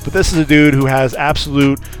him. But this is a dude who has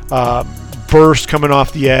absolute burst coming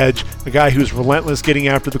off the edge, a guy who's relentless getting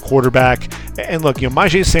after the quarterback. And look,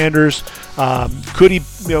 Myjai Sanders, could he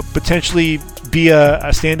potentially be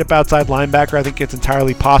a stand-up outside linebacker? I think it's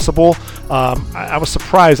entirely possible. I was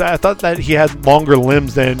surprised. I thought that he had longer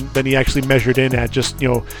limbs than he actually measured in at, just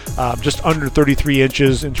under 33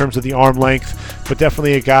 inches in terms of the arm length, but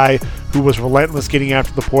definitely a guy who was relentless getting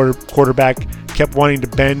after the quarterback, kept wanting to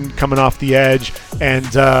bend coming off the edge, and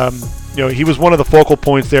he was one of the focal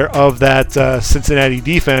points there of that Cincinnati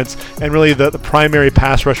defense, and really the primary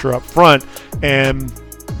pass rusher up front. And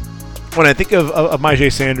when I think of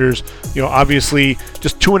Myjai Sanders, obviously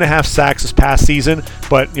just 2.5 sacks this past season,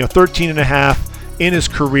 but 13.5 in his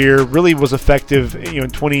career, really was effective in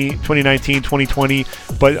 2019, 2020,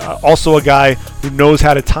 but also a guy who knows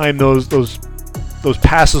how to time those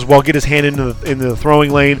passes well, get his hand into the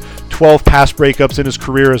throwing lane. 12 pass breakups in his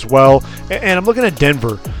career as well. And I'm looking at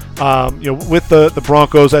Denver. With the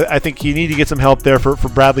Broncos, I think you need to get some help there for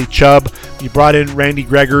Bradley Chubb. You brought in Randy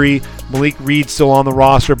Gregory, Malik Reed still on the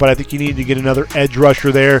roster, but I think you need to get another edge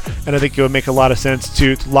rusher there, and I think it would make a lot of sense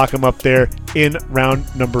to lock him up there in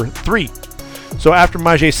round number 3. So after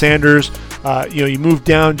Myjai Sanders, you move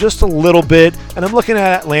down just a little bit, and I'm looking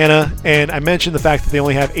at Atlanta, and I mentioned the fact that they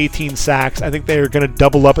only have 18 sacks. I think they're going to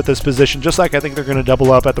double up at this position, just like I think they're going to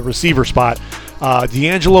double up at the receiver spot.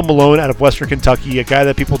 D'Angelo Malone out of Western Kentucky, a guy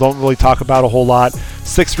that people don't really talk about a whole lot,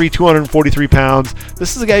 6'3", 243 pounds.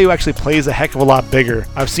 This is a guy who actually plays a heck of a lot bigger.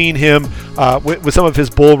 I've seen him with some of his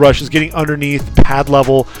bull rushes getting underneath pad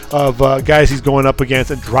level of guys he's going up against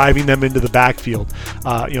and driving them into the backfield.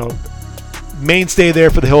 Mainstay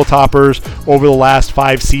there for the Hilltoppers over the last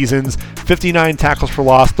 5 seasons. 59 tackles for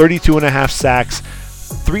loss, 32.5 sacks,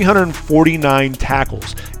 349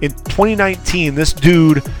 tackles. In 2019, this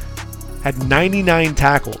dude had 99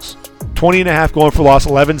 tackles, 20.5 going for loss,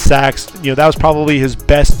 11 sacks. That was probably his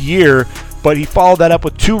best year, but he followed that up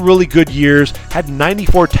with 2 really good years, had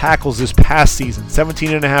 94 tackles this past season,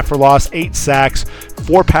 17.5 for loss, 8 sacks,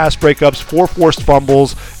 4 pass breakups, 4 forced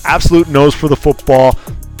fumbles, absolute nose for the football.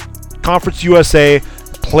 Conference USA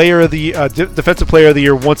player of the defensive player of the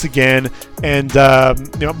year once again. And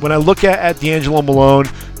when I look at D'Angelo Malone,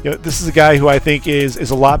 this is a guy who I think is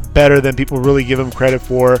a lot better than people really give him credit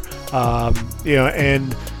for.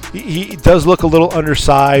 And he does look a little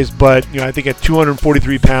undersized, but I think at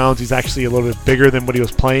 243 pounds, he's actually a little bit bigger than what he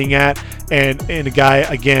was playing at. And a guy,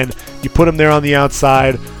 again, you put him there on the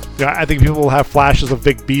outside. I think people will have flashes of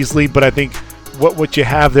Vic Beasley, but I think what you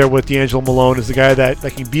have there with D'Angelo Malone is a guy that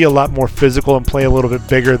can be a lot more physical and play a little bit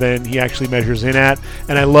bigger than he actually measures in at.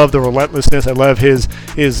 And I love the relentlessness. I love his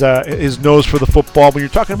nose for the football. When you're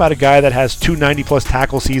talking about a guy that has 2 90-plus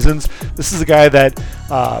tackle seasons, this is a guy that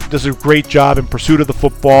does a great job in pursuit of the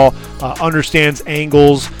football, understands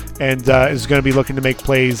angles, and is going to be looking to make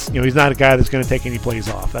plays. He's not a guy that's going to take any plays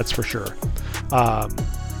off, that's for sure.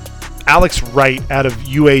 Alex Wright out of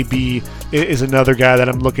UAB is another guy that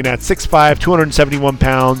I'm looking at. 6'5", 271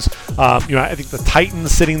 pounds. I think the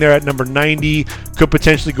Titans sitting there at number 90 could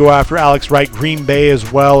potentially go after Alex Wright. Green Bay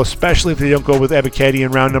as well, especially if they don't go with Ebiketie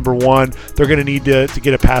in round number 1. They're going to need to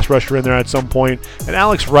get a pass rusher in there at some point. And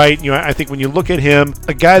Alex Wright, I think when you look at him,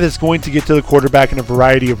 a guy that's going to get to the quarterback in a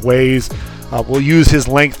variety of ways. Will use his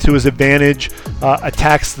length to his advantage,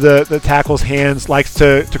 attacks the tackle's hands, likes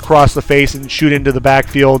to cross the face and shoot into the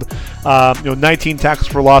backfield. 19 tackles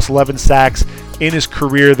for loss, 11 sacks in his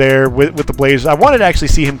career there with the Blazers. I wanted to actually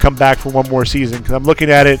see him come back for one more season because I'm looking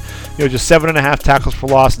at it, just 7.5 tackles for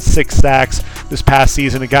loss and 6 sacks this past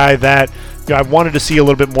season. A guy that I wanted to see a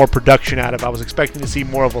little bit more production out of. I was expecting to see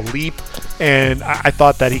more of a leap, and I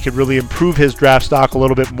thought that he could really improve his draft stock a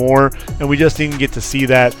little bit more, and we just didn't get to see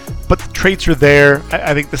that. But the traits are there.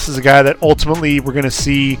 I think this is a guy that ultimately we're going to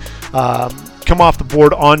see come off the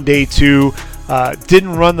board on day 2.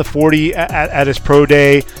 Didn't run the 40 at his pro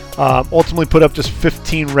day. Ultimately put up just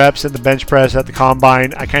 15 reps in the bench press at the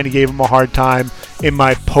combine. I kind of gave him a hard time in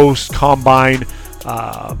my post-combine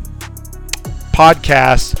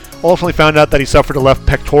podcast. Ultimately found out that he suffered a left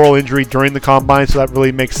pectoral injury during the combine, so that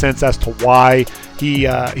really makes sense as to why he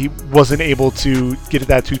wasn't able to get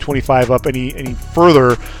that 225 up any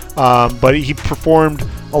further. But he performed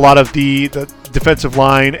a lot of the defensive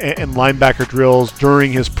line and linebacker drills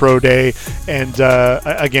during his pro day. And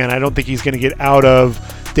again, I don't think he's going to get out of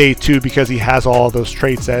day 2 because he has all of those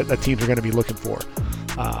traits that teams are going to be looking for.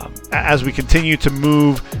 As we continue to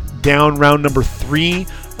move down round number 3,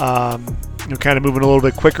 kind of moving a little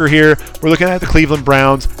bit quicker here, we're looking at the Cleveland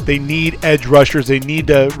Browns. They need edge rushers. They need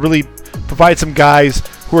to really provide some guys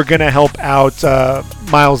who are going to help out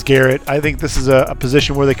Myles Garrett. I think this is a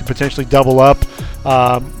position where they can potentially double up.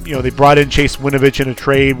 They brought in Chase Winovich in a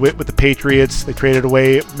trade with the Patriots. They traded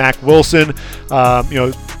away Mack Wilson.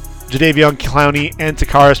 Jadeveon Clowney and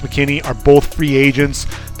Takaris McKinney are both free agents.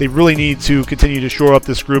 They really need to continue to shore up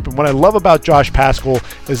this group. And what I love about Josh Paschal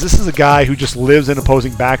is this is a guy who just lives in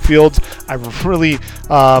opposing backfields. I really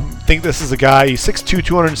think this is a guy, he's 6'2",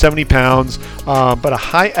 270 pounds, but a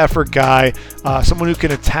high-effort guy, someone who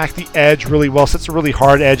can attack the edge really well, sets a really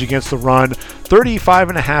hard edge against the run.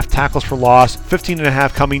 35.5 tackles for loss,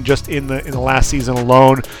 15.5 coming just in the last season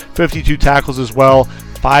alone, 52 tackles as well.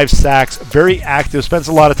 5 sacks, very active, spends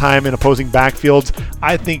a lot of time in opposing backfields.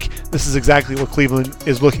 I think this is exactly what Cleveland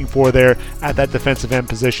is looking for there at that defensive end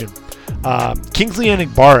position. Kingsley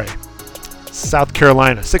Enagbare, South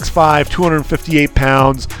Carolina, 6'5", 258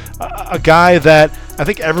 pounds, a guy that I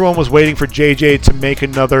think everyone was waiting for JJ to make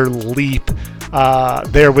another leap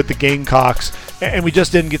there with the Gamecocks, and we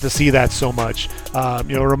just didn't get to see that so much.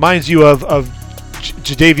 It reminds you of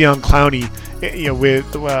Jadeveon Clowney,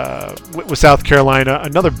 with South Carolina,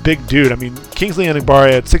 another big dude. I mean, Kingsley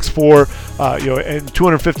Enagbare at 6'4", and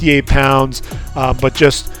 258 pounds, but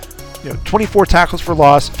just 24 tackles for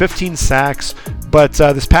loss, 15 sacks. But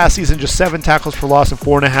this past season, just 7 tackles for loss and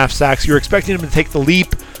 4.5 sacks. You're expecting him to take the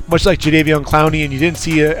leap, much like Jadeveon Clowney, and you didn't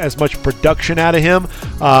see as much production out of him.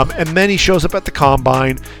 And then he shows up at the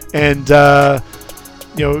combine, and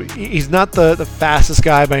he's not the fastest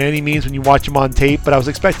guy by any means when you watch him on tape, but I was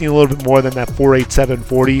expecting a little bit more than that 4.87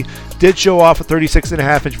 40. Did show off a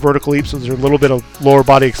 36.5-inch vertical leap, so there's a little bit of lower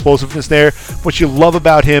body explosiveness there. What you love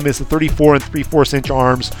about him is the 34 3/4-inch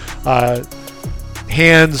arms,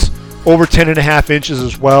 hands over 10.5 inches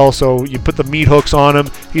as well, so you put the meat hooks on him.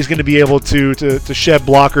 He's going to be able to shed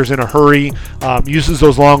blockers in a hurry, uses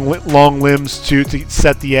those long limbs to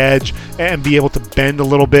set the edge and be able to bend a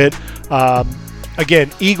little bit.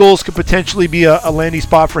 Again, Eagles could potentially be a landing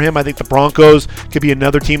spot for him. I think the Broncos could be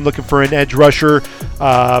another team looking for an edge rusher.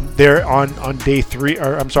 They're on day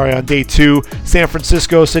 2. San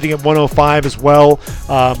Francisco sitting at 105 as well.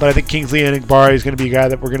 But I think Kingsley Enagbare is going to be a guy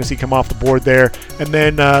that we're going to see come off the board there. And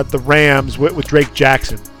then the Rams with Drake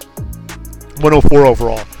Jackson, 104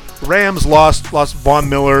 overall. The Rams lost Von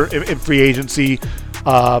Miller in free agency.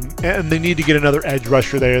 And they need to get another edge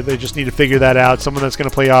rusher there. They just need to figure that out. Someone that's going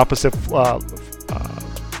to play opposite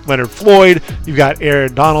Leonard Floyd. You've got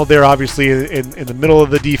Aaron Donald there, obviously, in the middle of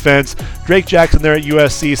the defense. Drake Jackson there at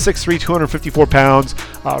USC, 6'3", 254 pounds.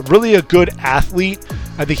 Really a good athlete.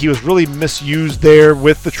 I think he was really misused there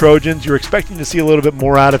with the Trojans. You're expecting to see a little bit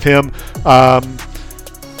more out of him.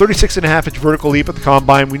 36.5-inch vertical leap at the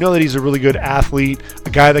combine. We know that he's a really good athlete, a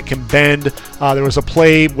guy that can bend. There was a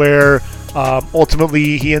play where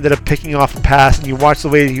ultimately he ended up picking off a pass, and you watch the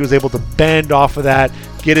way that he was able to bend off of that,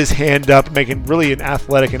 get his hand up, making really an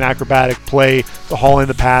athletic and acrobatic play to haul in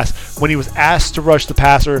the pass. When he was asked to rush the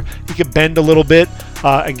passer, he could bend a little bit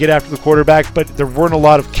and get after the quarterback, but there weren't a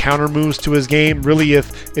lot of counter moves to his game. Really,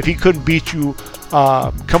 if he couldn't beat you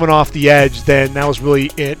coming off the edge, then that was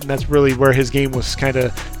really it, and that's really where his game was kind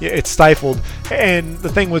of stifled. And the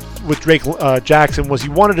thing with Drake Jackson was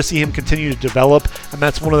you wanted to see him continue to develop, and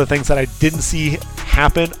that's one of the things that I didn't see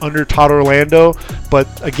happen under Todd Orlando. But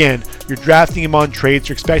again, you're drafting him on traits,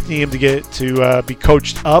 you're expecting him to be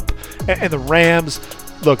coached up, and the Rams,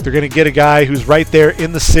 look, they're going to get a guy who's right there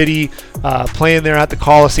in the city, playing there at the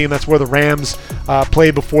Coliseum. That's where the Rams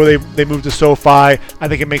played before they moved to SoFi. I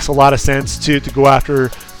think it makes a lot of sense to go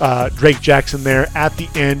after Drake Jackson there at the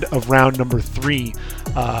end of round number 3.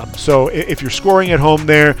 So if you're scoring at home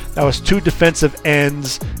there, that was 2 defensive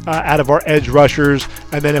ends out of our edge rushers.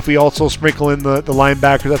 And then if we also sprinkle in the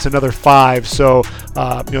linebacker, that's another 5. So,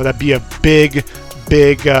 that'd be a big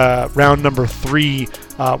round number 3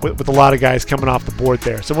 with a lot of guys coming off the board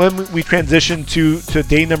there. So when we transition to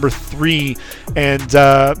day number 3, and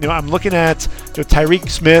I'm looking at Tyreke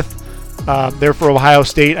Smith there for Ohio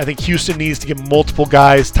State. I think Houston needs to get multiple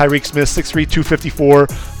guys. Tyreke Smith, 6'3", 254.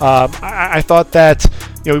 I thought that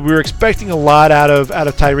we were expecting a lot out of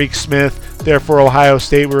Tyreke Smith there for Ohio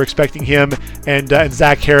State. We were expecting him and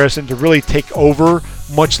Zach Harrison to really take over,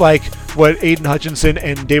 much like what Aiden Hutchinson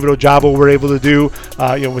and David Ojabo were able to do.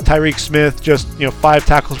 With Tyreke Smith, just 5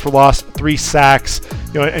 tackles for loss, 3 sacks.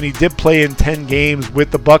 And he did play in 10 games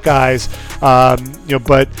with the Buckeyes.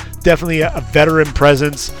 But definitely a veteran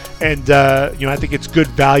presence, and I think it's good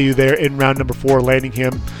value there in round number 4, landing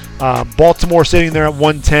him. Baltimore sitting there at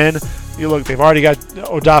 110. Look, they've already got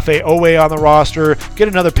Odafe Owe on the roster. Get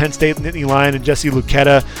another Penn State Nittany Lion and Jesse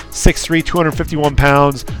Luketa, 6'3", 251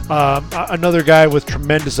 pounds. Another guy with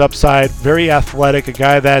tremendous upside, very athletic, a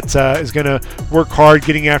guy that is going to work hard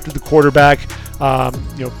getting after the quarterback.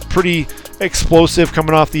 Pretty explosive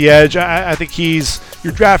coming off the edge. I think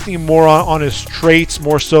you're drafting him more on his traits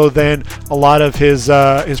more so than a lot of his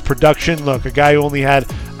production. Look, a guy who only had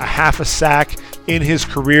a half a sack in his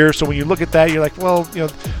career. So when you look at that, you're like, well,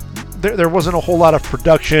 there wasn't a whole lot of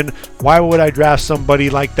production. Why would I draft somebody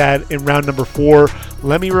like that in round number 4?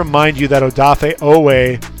 Let me remind you that Odafe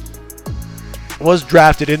Owe was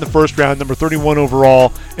drafted in the first round, number 31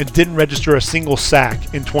 overall, and didn't register a single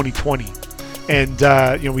sack in 2020. And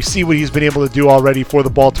we see what he's been able to do already for the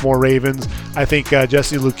Baltimore Ravens. I think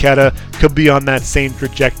Jesse Luketa could be on that same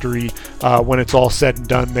trajectory when it's all said and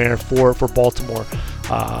done there for Baltimore.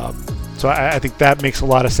 So I think that makes a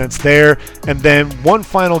lot of sense there. And then one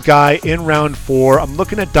final guy in round 4, I'm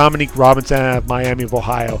looking at Dominique Robinson out of Miami of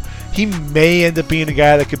Ohio. He may end up being a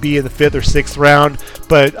guy that could be in the 5th or 6th round,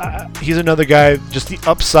 but he's another guy, just the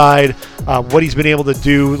upside, what he's been able to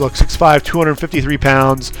do. Look, 6'5", 253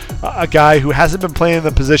 pounds, a guy who hasn't been playing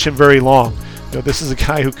the position very long. This is a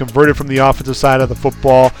guy who converted from the offensive side of the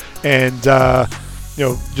football and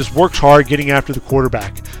just works hard getting after the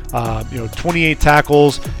quarterback. 28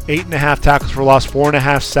 tackles, 8.5 tackles for loss,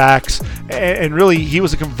 4.5 sacks, and really he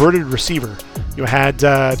was a converted receiver. Had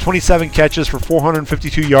 27 catches for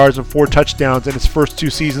 452 yards and 4 touchdowns in his first 2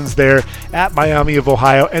 seasons there at Miami of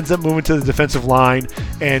Ohio. Ends up moving to the defensive line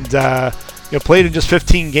and played in just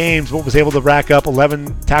 15 games, but was able to rack up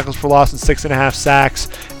 11 tackles for loss and 6.5 sacks,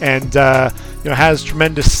 and has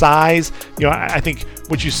tremendous size. I think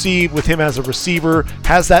what you see with him as a receiver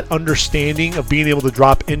has that understanding of being able to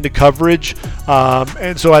drop into coverage,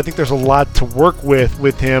 and so I think there's a lot to work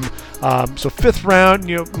with him. So 5th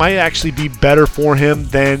round, might actually be better for him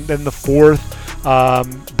than the 4th,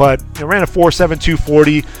 but ran a 4.7,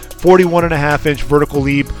 240, 41.5-inch vertical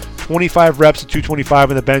leap, 25 reps at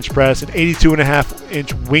 225 in the bench press, an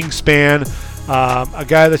 82.5-inch wingspan. a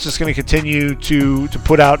guy that's just going to continue to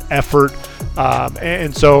put out effort.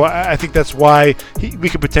 And so I think that's why we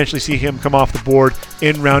could potentially see him come off the board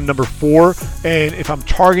in round number 4. And if I'm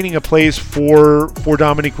targeting a place for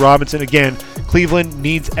Dominique Robinson, again, Cleveland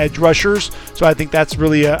needs edge rushers, so I think that's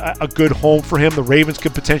really a good home for him. The Ravens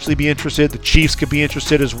could potentially be interested. The Chiefs could be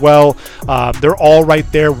interested as well. They're all right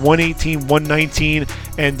there, 118, 119,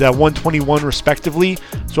 and 121 respectively.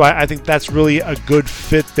 So I think that's really a good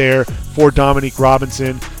fit there for Dominique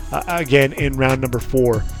Robinson, again, in round number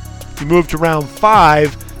 4. You move to round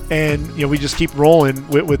 5, and we just keep rolling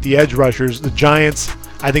with the edge rushers. The Giants,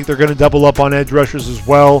 I think they're going to double up on edge rushers as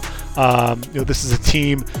well. This is a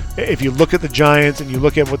team, if you look at the Giants and you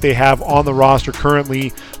look at what they have on the roster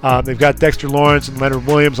currently, they've got Dexter Lawrence and Leonard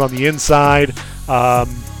Williams on the inside.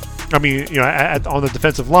 On the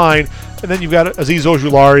defensive line, and then you've got Azeez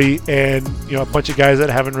Ojulari and a bunch of guys that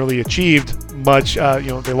haven't really achieved much.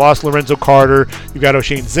 They lost Lorenzo Carter. You've got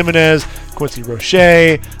O'Shane Ximenez, Quincy Roche.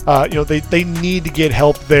 They need to get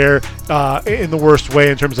help there in the worst way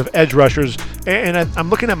in terms of edge rushers. And I'm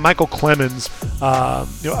looking at Michael Clemens, a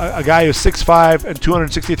guy who's 6'5" and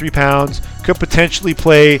 263 pounds, could potentially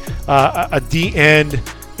play a D end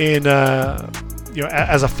in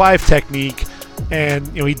as a 5 technique. And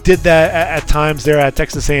he did that at times there at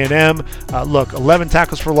Texas A&M. 11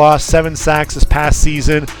 tackles for loss, 7 sacks this past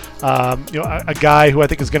season. A guy who I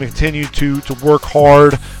think is going to continue to work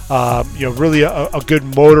hard. Really a good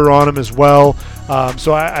motor on him as well.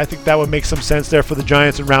 So I think that would make some sense there for the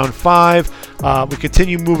Giants in round 5. We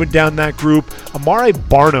continue moving down that group. Amare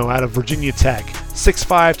Barno out of Virginia Tech,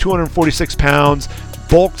 6'5", 246 pounds.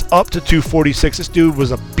 Bulked up to 246. This dude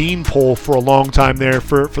was a beanpole for a long time there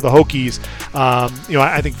for the Hokies.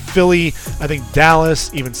 I think Philly, I think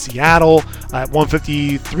Dallas, even Seattle at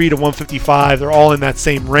 153 to 155, they're all in that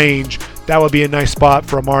same range. That would be a nice spot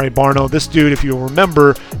for Amare Barno. This dude, if you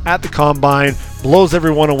remember, at the Combine, blows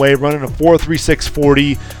everyone away, running a 4.36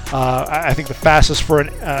 40. I think the fastest for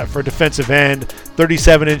a defensive end,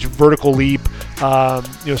 37-inch vertical leap.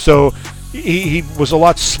 So he was a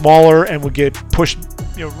lot smaller and would get pushed,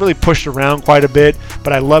 really pushed around quite a bit,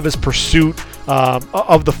 but I love his pursuit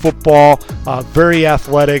of the football, very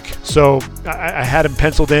athletic. So I had him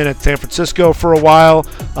penciled in at San Francisco for a while,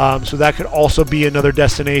 so that could also be another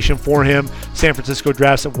destination for him. San Francisco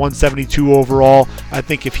drafts at 172 overall. I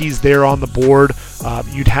think if he's there on the board,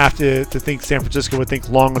 you'd have to think San Francisco would think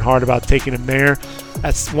long and hard about taking him there.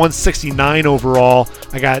 That's 169 overall.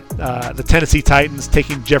 I got the Tennessee Titans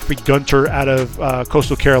taking Jeffrey Gunter out of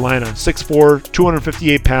Coastal Carolina, 6'4",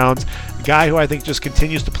 258 pounds, a guy who I think just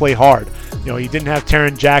continues to play hard. He didn't have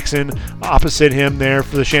Taron Jackson opposite him there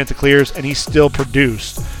for the Chanticleers, and he still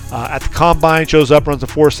produced. At the Combine, shows up, runs a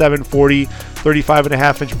 4.7 40,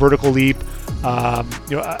 35.5-inch vertical leap.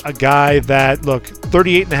 A guy that,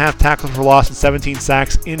 38.5 tackles for loss and 17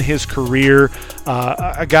 sacks in his career.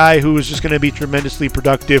 A guy who is just going to be tremendously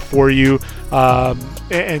productive for you.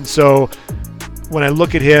 And so when I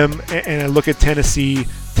look at him and I look at Tennessee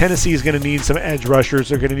is going to need some edge rushers.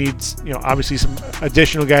 They're going to need, obviously some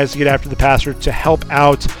additional guys to get after the passer to help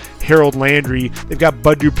out Harold Landry. They've got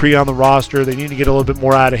Bud Dupree on the roster. They need to get a little bit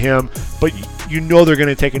more out of him, but they're going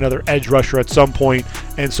to take another edge rusher at some point.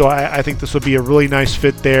 And so I think this would be a really nice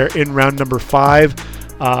fit there in round number 5.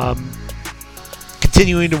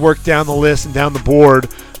 Continuing to work down the list and down the board,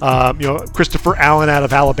 Christopher Allen out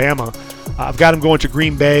of Alabama. I've got him going to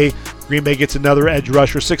Green Bay. Green Bay gets another edge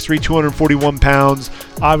rusher, 6'3", 241 pounds.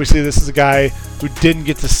 Obviously, this is a guy who didn't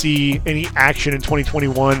get to see any action in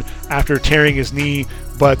 2021 after tearing his knee.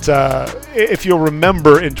 But if you'll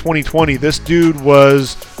remember, in 2020, this dude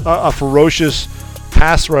was a ferocious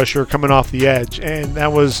pass rusher coming off the edge. And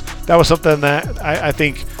that was something that I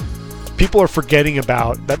think people are forgetting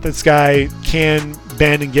about, that this guy can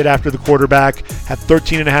bend and get after the quarterback, had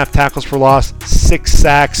 13.5 tackles for loss, 6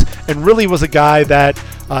 sacks, and really was a guy that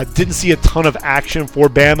didn't see a ton of action for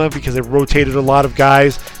Bama because they rotated a lot of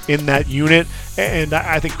guys in that unit. And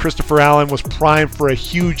I think Christopher Allen was primed for a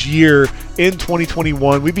huge year in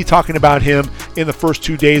 2021. We'd be talking about him in the first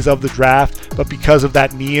 2 days of the draft, but because of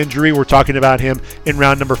that knee injury, we're talking about him in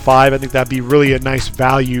round number 5. I think that'd be really a nice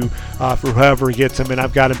value for whoever gets him, and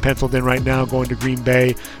I've got him penciled in right now going to Green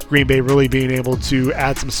Bay. Green Bay really being able to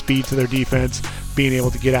add some speed to their defense, being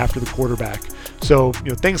able to get after the quarterback. So,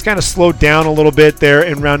 things kind of slowed down a little bit there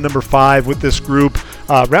in round number 5 with this group.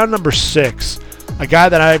 Round number 6, a guy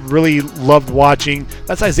that I really loved watching,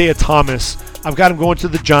 that's Isaiah Thomas. I've got him going to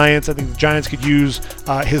the Giants. I think the Giants could use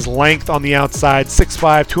his length on the outside,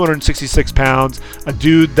 6'5", 266 pounds. A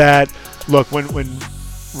dude that, when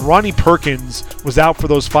Ronnie Perkins was out for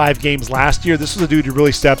those 5 games last year. This was a dude who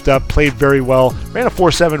really stepped up, played very well, ran a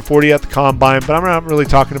 4.7 40 at the combine, but I'm not really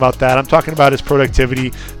talking about that. I'm talking about his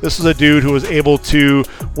productivity. This is a dude who was able to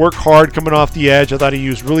work hard coming off the edge. I thought he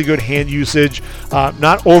used really good hand usage,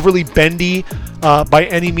 not overly bendy by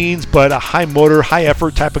any means, but a high motor, high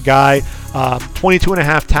effort type of guy.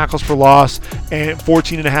 22.5 tackles for loss and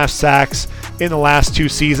 14.5 sacks in the last 2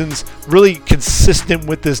 seasons. Really consistent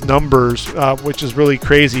with his numbers, which is really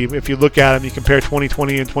crazy. If you look at him, you compare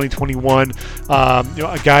 2020 and 2021,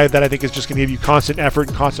 a guy that I think is just going to give you constant effort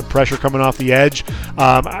and constant pressure coming off the edge.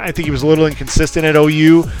 I think he was a little inconsistent at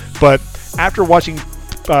OU, but after watching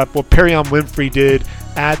what Perrion Winfrey did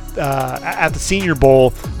at the Senior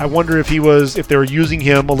Bowl, I wonder if they were using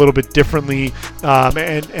him a little bit differently,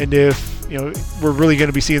 and if we're really going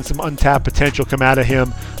to be seeing some untapped potential come out of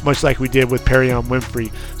him, much like we did with Perrion Winfrey.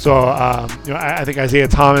 So I think Isaiah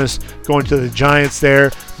Thomas going to the Giants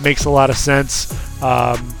there makes a lot of sense.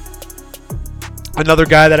 Another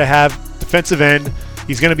guy that I have, defensive end.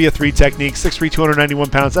 He's going to be a 3 technique, 6'3", 291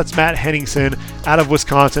 pounds. That's Matt Henningsen out of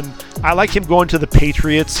Wisconsin. I like him going to the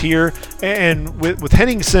Patriots here. And with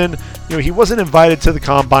Henningsen, he wasn't invited to the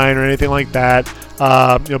combine or anything like that.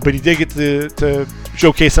 But he did get to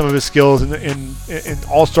showcase some of his skills in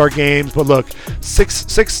all-star games. But look,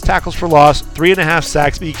 six tackles for loss, 3.5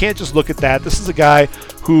 sacks. But you can't just look at that. This is a guy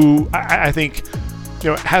who I think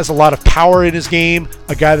has a lot of power in his game,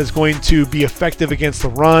 a guy that's going to be effective against the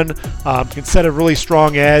run, can set a really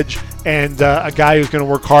strong edge, and a guy who's going to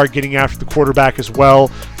work hard getting after the quarterback as well.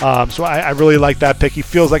 So I really like that pick. He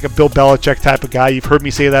feels like a Bill Belichick type of guy. You've heard me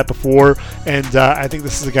say that before, and I think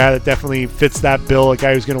this is a guy that definitely fits that bill, a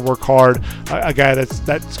guy who's going to work hard, a guy that's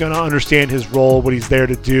going to understand his role, what he's there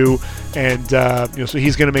to do, and so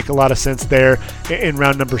he's going to make a lot of sense there in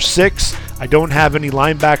round number 6. I don't have any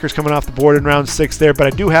linebackers coming off the board in round 6 there, but I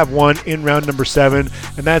do have one in round number 7,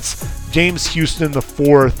 and that's James Houston the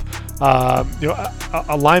 4th.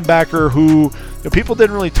 A linebacker who people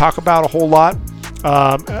didn't really talk about a whole lot,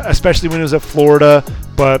 especially when he was at Florida.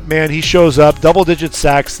 But man, he shows up, double-digit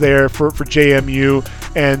sacks there for JMU,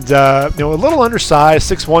 and a little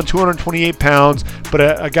undersized, 6'1", 228 pounds, but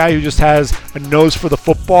a guy who just has a nose for the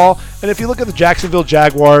football. And if you look at the Jacksonville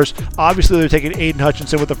Jaguars, obviously they're taking Aiden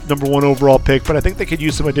Hutchinson with the number 1 overall pick, but I think they could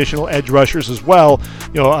use some additional edge rushers as well.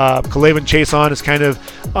 Kalavin Chason is kind of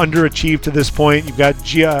underachieved to this point. You've got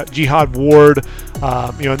Jihad Ward,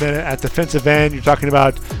 and then at defensive end, you're talking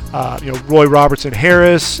about Roy Robertson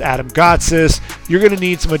Harris, Adam Gotsis. You're going to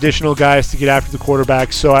need some additional guys to get after the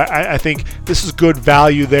quarterback. So I think this is good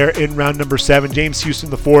value there in round number 7. James Houston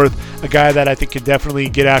the 4th, a guy that I think can definitely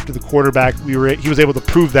get after the quarterback. He was able to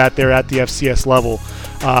prove that there at the FCS level.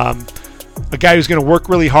 A guy who's going to work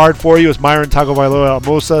really hard for you is Myron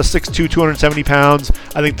Tagovailoa-Amosa, 6'2", 270 pounds.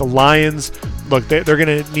 I think the Lions, look, they're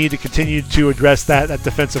going to need to continue to address that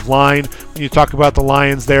defensive line. When you talk about the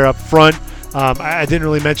Lions there up front, I didn't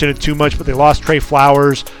really mention it too much, but they lost Trey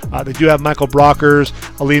Flowers. They do have Michael Brockers,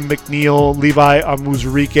 Aleem McNeil, Levi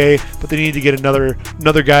Amuzurike, but they need to get another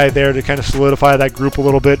guy there to kind of solidify that group a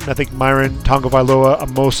little bit. And I think Myron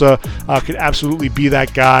Tagovailoa-Amosa could absolutely be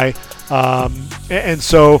that guy. And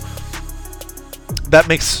so that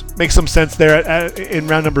makes some sense there in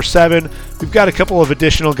round number 7. We've got a couple of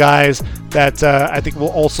additional guys that I think we'll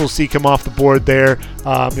also see come off the board there.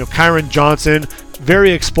 Kyron Johnson,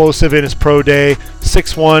 very explosive in his pro day,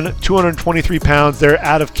 6'1", 223 pounds there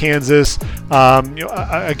out of Kansas.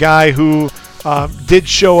 A guy who did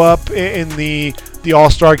show up in the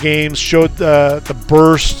All-Star games, showed the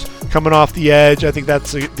burst coming off the edge. I think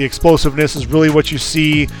that's the explosiveness is really what you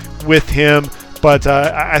see with him. But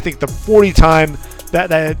I think the 40 time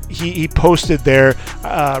that he posted there,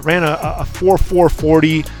 ran a 4.4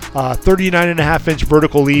 40, 39.5-inch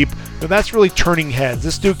vertical leap. Now that's really turning heads.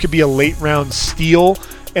 This dude could be a late round steal,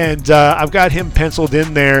 and I've got him penciled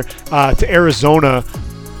in there to Arizona.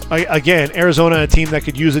 Again, Arizona, a team that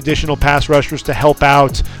could use additional pass rushers to help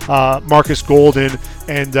out Marcus Golden,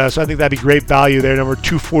 and so I think that'd be great value there, number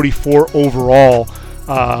 244 overall.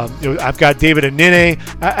 I've got David Anene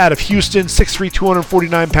out of Houston, 6'3",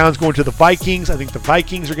 249 pounds, going to the Vikings. I think the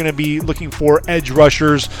Vikings are going to be looking for edge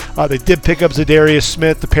rushers. They did pick up Zadarius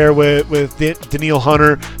Smith to pair with Danielle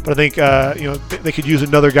Hunter, but I think they could use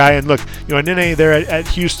another guy. And look, Anene there at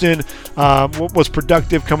Houston was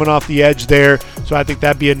productive coming off the edge there, so I think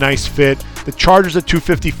that'd be a nice fit. The Chargers at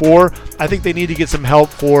 254. I think they need to get some help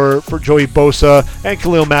for Joey Bosa and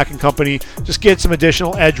Khalil Mack and company. Just get some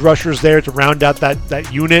additional edge rushers there to round out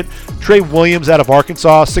that unit. Trey Williams out of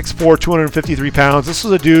Arkansas, 6'4", 253 pounds. This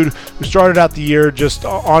was a dude who started out the year just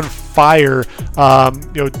on fire.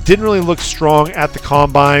 Didn't really look strong at the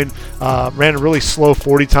combine. Ran a really slow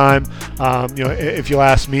 40 time. If you'll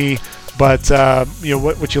ask me. But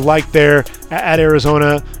what you like there at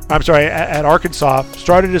Arkansas.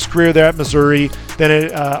 Started his career there at Missouri, then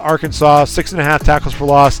at Arkansas, 6.5 tackles for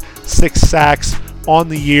loss, 6 sacks on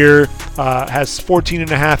the year. Has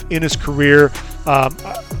 14.5 in his career.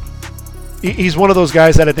 He's one of those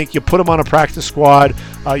guys that I think you put him on a practice squad,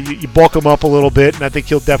 you bulk him up a little bit, and I think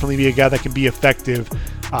he'll definitely be a guy that can be effective.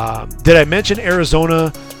 Did I mention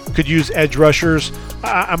Arizona could use edge rushers?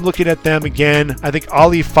 I'm looking at them again. I think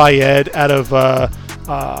Ali Fayed out of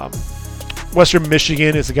Western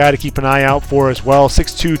Michigan is a guy to keep an eye out for as well.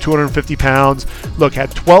 6'2", 250 pounds. Look, had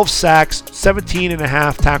 12 sacks,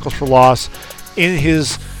 17.5 tackles for loss in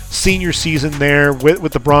his senior season there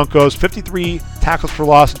with the Broncos. 53 tackles for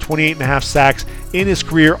loss and 28.5 sacks in his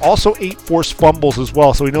career. Also 8 forced fumbles as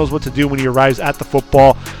well, so he knows what to do when he arrives at the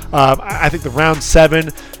football. I think the round 7,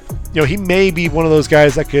 he may be one of those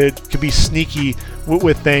guys that could be sneaky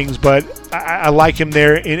with things, but I like him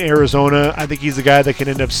there in Arizona. I think he's a guy that can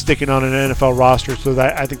end up sticking on an NFL roster, so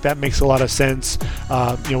I think that makes a lot of sense,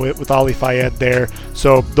 with Ali Fayed there.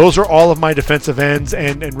 So those are all of my defensive ends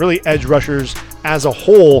and really edge rushers as a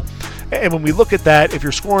whole. And when we look at that, if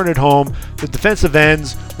you're scoring at home, the defensive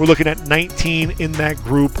ends, we're looking at 19 in that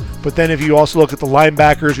group. But then if you also look at the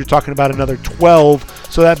linebackers, you're talking about another 12.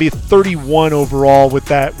 So that'd be 31 overall with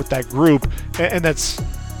that group. And that's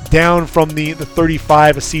down from the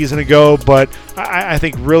 35 a season ago, but I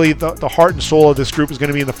think really the heart and soul of this group is going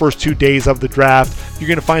to be in the first 2 days of the draft. You're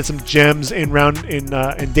going to find some gems in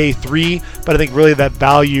day 3, but I think really that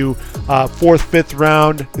value 4th, 5th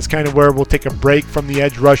round is kind of where we'll take a break from the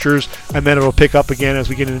edge rushers, and then it'll pick up again as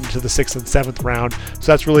we get into the 6th and 7th round.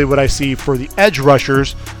 So that's really what I see for the edge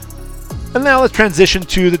rushers. And now let's transition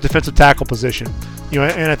to the defensive tackle position.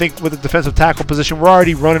 And I think with the defensive tackle position, we're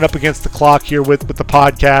already running up against the clock here with the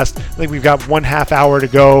podcast. I think we've got 1/2 hour to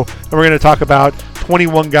go, and we're going to talk about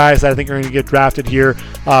 21 guys that I think are going to get drafted here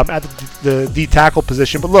at the D tackle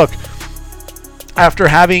position. But look, after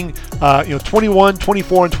having 21,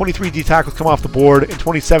 24, and 23 D tackles come off the board in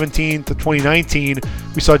 2017 to 2019,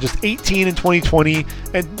 we saw just 18 in 2020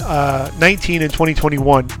 and 19 in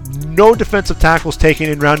 2021. No defensive tackles taken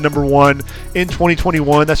in round number 1 in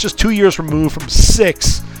 2021. That's just 2 years removed from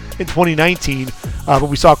 6 in 2019. But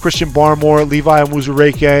we saw Christian Barmore, Levi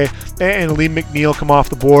Onwuzurike, and Lee McNeil come off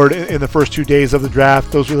the board in the first 2 days of the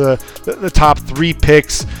draft. Those were the top 3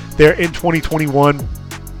 picks there in 2021.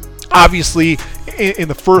 Obviously, in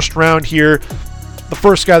the first round here, the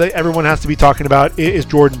first guy that everyone has to be talking about is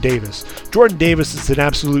Jordan Davis. Jordan Davis is an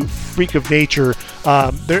absolute freak of nature.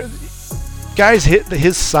 Guys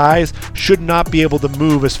his size should not be able to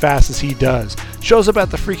move as fast as he does. Shows up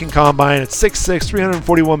at the freaking combine at 6'6",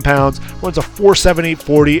 341 pounds, runs a 4.78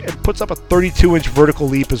 40, and puts up a 32-inch vertical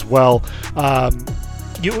leap as well.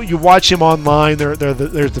 You watch him online. There's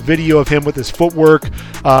the video of him with his footwork.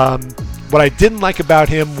 What I didn't like about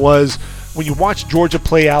him was when you watch Georgia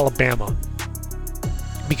play Alabama,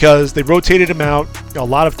 because they rotated him out, a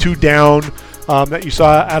lot of 2 down that you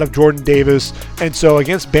saw out of Jordan Davis. And so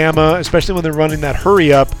against Bama, especially when they're running that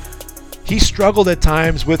hurry up, he struggled at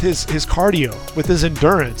times with his cardio, with his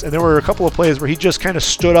endurance. And there were a couple of plays where he just kind of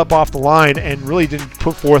stood up off the line and really didn't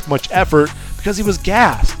put forth much effort because he was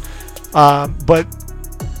gassed. But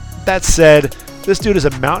that said, this dude is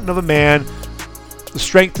a mountain of a man. The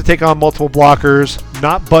strength to take on multiple blockers,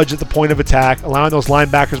 not budge at the point of attack, allowing those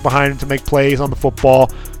linebackers behind him to make plays on the football.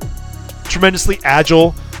 Tremendously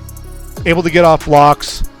agile, able to get off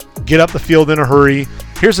blocks, get up the field in a hurry.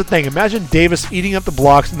 Here's the thing. Imagine Davis eating up the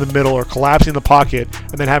blocks in the middle or collapsing the pocket,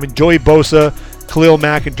 and then having Joey Bosa, Khalil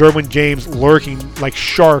Mack, and Derwin James lurking like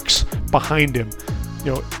sharks behind him.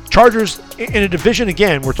 Chargers in a division,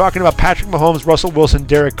 again, we're talking about Patrick Mahomes, Russell Wilson,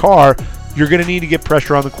 Derek Carr. You're going to need to get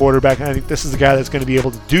pressure on the quarterback, and I think this is the guy that's going to be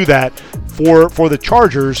able to do that for the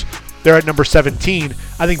Chargers. They're at number 17.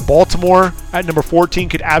 I think Baltimore at number 14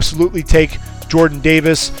 could absolutely take Jordan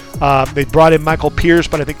Davis. They brought in Michael Pierce,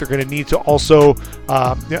 but I think they're going to need to also,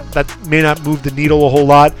 that may not move the needle a whole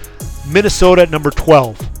lot. Minnesota at number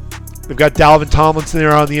 12. They've got Dalvin Tomlinson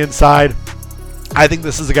there on the inside. I think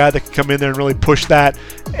this is a guy that can come in there and really push that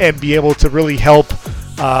and be able to really help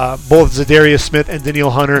both Zadarius Smith and Danielle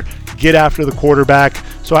Hunter get after the quarterback.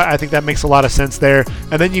 So I think that makes a lot of sense there.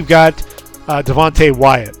 And then you've got Devontae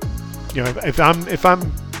Wyatt. If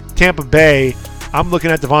I'm Tampa Bay, I'm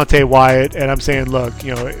looking at Devontae Wyatt, and I'm saying, look,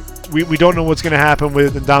 we don't know what's going to happen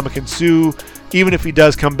with Ndamukong Suh. Even if he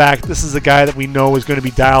does come back, this is a guy that we know is going to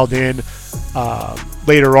be dialed in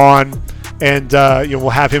later on. And we'll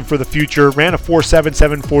have him for the future. Ran a 4.7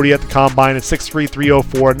 740 at the combine at 6'3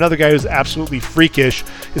 304. Another guy who's absolutely freakish.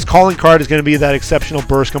 His calling card is going to be that exceptional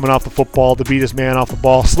burst coming off the football to beat his man off the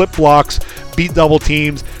ball. Slip blocks, beat double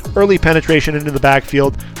teams, early penetration into the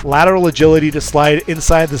backfield, lateral agility to slide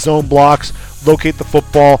inside the zone blocks, locate the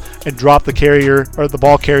football, and drop the carrier or the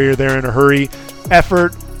ball carrier there in a hurry.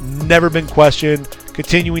 Effort, never been questioned.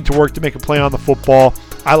 Continuing to work to make a play on the football.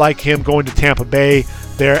 I like him going to Tampa Bay.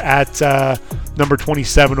 They're at number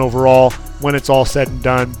 27 overall when it's all said and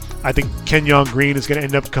done. I think Kenyon Green is going to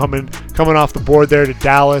end up coming off the board there to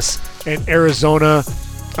Dallas and Arizona.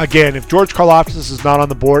 Again, if George Karlaftis is not on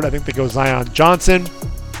the board, I think they go Zion Johnson,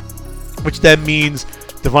 which then means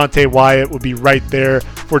Devontae Wyatt would be right there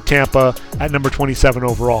for Tampa at number 27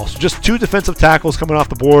 overall. So just 2 defensive tackles coming off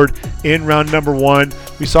the board in round number 1.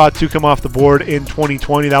 We saw 2 come off the board in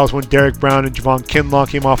 2020. That was when Derek Brown and Javon Kinlaw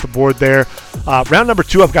came off the board there. Round number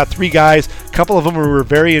 2, I've got 3 guys. A couple of them were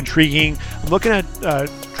very intriguing. I'm looking at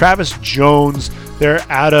Travis Jones. They're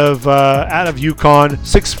out of UConn,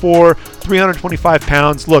 6'4", 325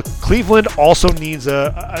 pounds. Look, Cleveland also needs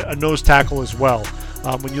a nose tackle as well.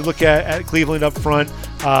 When you look at Cleveland up front,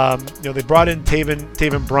 they brought in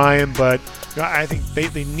Taven Bryan, but I think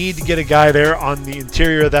they need to get a guy there on the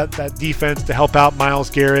interior of that defense to help out Myles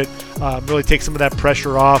Garrett, really take some of that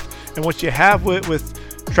pressure off. And what you have with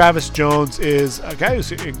Travis Jones is a guy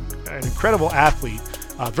who's an incredible athlete,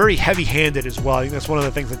 very heavy-handed as well. I think that's one of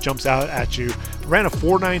the things that jumps out at you. Ran a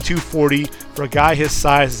 4.92 40 for a guy his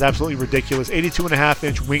size is absolutely ridiculous.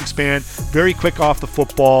 82.5-inch wingspan, very quick off the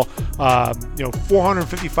football.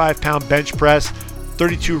 455-pound bench press,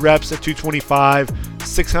 32 reps at 225,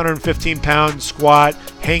 615-pound squat,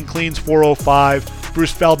 hang cleans 405.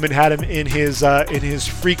 Bruce Feldman had him in his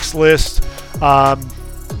freaks list.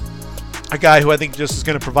 A guy who I think just is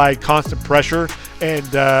going to provide constant pressure,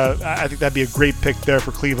 and I think that'd be a great pick there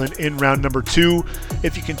for Cleveland in round number 2.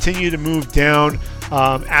 If you continue to move down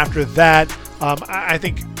after that, I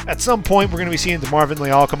think at some point we're going to be seeing DeMarvin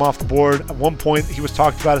Leal come off the board. At one point he was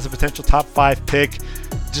talked about as a potential top 5 pick.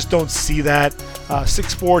 Just don't see that.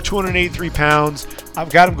 6'4", 283 pounds. I've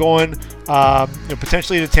got him going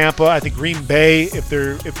potentially to Tampa. I think Green Bay, if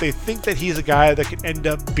they think that he's a guy that could end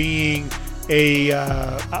up being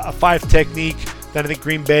a 5 technique, then I think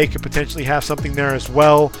Green Bay could potentially have something there as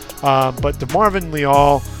well. But DeMarvin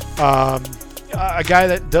Leal, a guy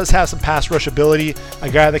that does have some pass rush ability, a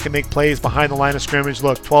guy that can make plays behind the line of scrimmage.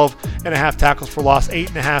 Look, 12.5 tackles for loss,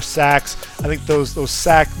 8.5 sacks. I think those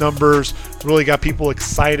sack numbers really got people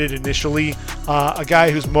excited initially. A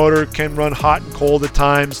guy whose motor can run hot and cold at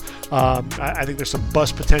times. I think there's some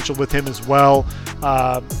bust potential with him as well.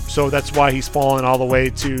 So that's why he's fallen all the way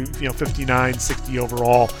to 59, 60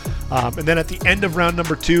 overall. And then at the end of round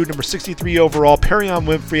number 2, number 63 overall, Perrion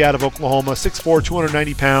Winfrey out of Oklahoma, 6'4",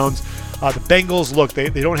 290 pounds. The Bengals, look, they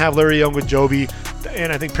don't have Larry Ogunjobi,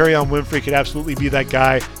 and I think Perrion Winfrey could absolutely be that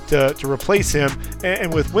guy to replace him.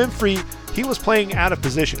 And with Winfrey, he was playing out of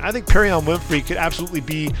position. I think Perrion Winfrey could absolutely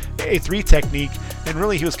be a 3 technique, and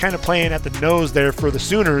really he was kind of playing at the nose there for the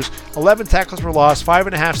Sooners. 11 tackles for loss,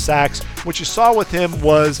 5.5 sacks. What you saw with him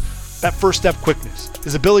was that first step quickness,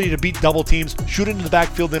 his ability to beat double teams, shoot into the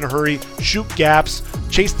backfield in a hurry, shoot gaps,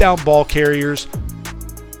 chase down ball carriers,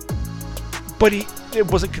 but it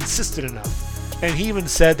wasn't consistent enough. And he even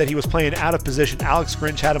said that he was playing out of position. Alex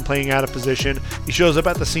Grinch had him playing out of position. He shows up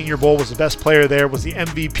at the Senior Bowl, was the best player there, was the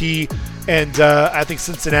MVP, and I think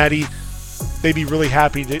Cincinnati, they'd be really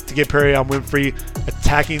happy to get Perrion Winfrey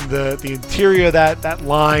attacking the interior of that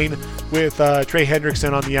line with Trey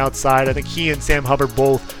Hendrickson on the outside. I think he and Sam Hubbard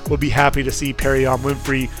both would be happy to see Perrion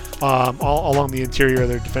Winfrey all along the interior of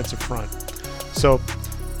their defensive front. So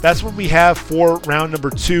that's what we have for round number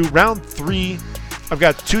 2. Round 3, I've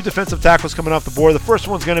got 2 defensive tackles coming off the board. The first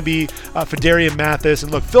one's going to be Phidarian Mathis.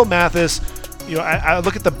 And look, Phil Mathis, I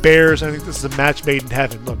look at the Bears, and I think this is a match made in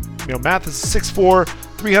heaven. Look, Mathis is 6'4",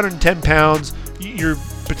 310 pounds. You're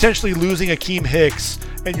potentially losing Akeem Hicks,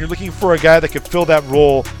 and you're looking for a guy that could fill that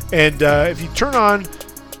role. And if you turn on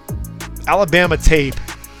Alabama tape,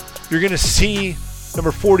 you're going to see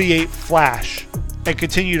number 48 flash and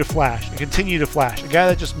continue to flash and continue to flash. A guy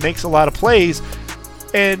that just makes a lot of plays.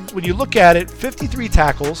 And when you look at it, 53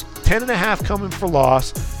 tackles, 10.5 coming for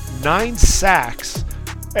loss, 9 sacks.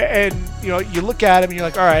 And, you look at him and you're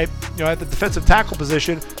like, all right, at the defensive tackle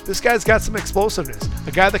position, this guy's got some explosiveness.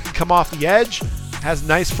 A guy that can come off the edge, has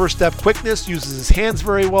nice first step quickness, uses his hands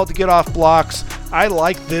very well to get off blocks. I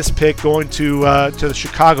like this pick going to the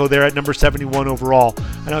Chicago there at number 71 overall.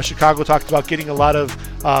 I know Chicago talked about getting a lot of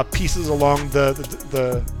pieces along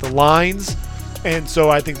the lines, and so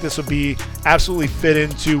I think this would be absolutely fit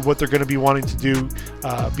into what they're going to be wanting to do,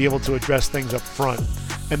 be able to address things up front.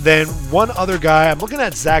 And then one other guy, I'm looking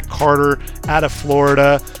at Zach Carter out of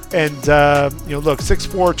Florida. And, look,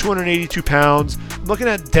 6'4", 282 pounds. I'm looking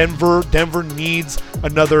at Denver. Denver needs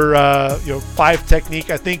another, 5 technique.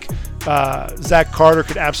 I think Zach Carter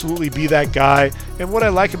could absolutely be that guy. And what I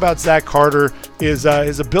like about Zach Carter is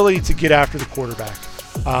his ability to get after the quarterback.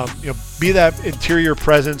 Be that interior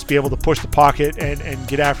presence, be able to push the pocket and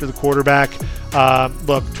get after the quarterback.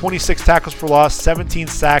 Look, 26 tackles for loss, 17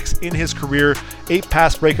 sacks in his career, 8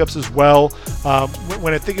 pass breakups as well.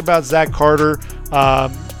 When I think about Zach Carter,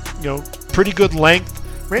 pretty good length.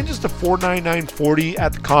 Ran just a 4.9940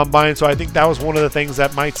 at the combine, so I think that was one of the things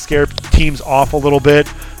that might scare teams off a little bit.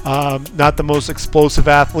 Not the most explosive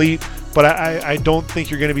athlete, but I don't think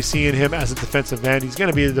you're going to be seeing him as a defensive end. He's going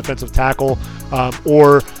to be a defensive tackle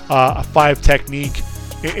or a 5 technique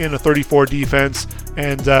in a 34 defense,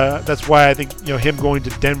 and that's why I think him going to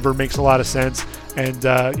Denver makes a lot of sense. And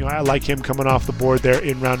I like him coming off the board there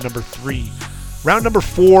in round number 3. Round number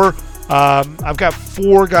 4. I've got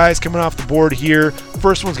 4 guys coming off the board here.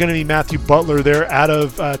 First one's going to be Matthew Butler there out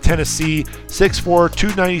of Tennessee, 6'4",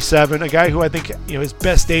 297, a guy who I think his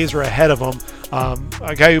best days are ahead of him.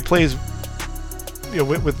 A guy who plays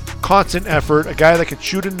with constant effort, a guy that can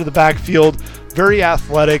shoot into the backfield, very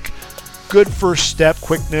athletic, good first step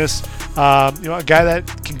quickness. A guy that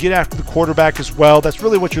can get after the quarterback as well. That's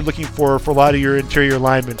really what you're looking for a lot of your interior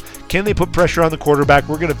linemen. Can they put pressure on the quarterback?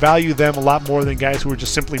 We're going to value them a lot more than guys who are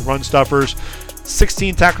just simply run stuffers.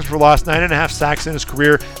 16 tackles for loss, 9.5 sacks in his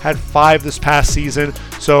career, had 5 this past season.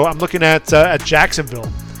 So I'm looking at Jacksonville.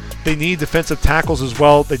 They need defensive tackles as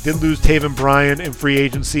well. They did lose Taven Bryan in free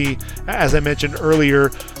agency, as I mentioned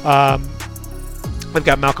earlier. They've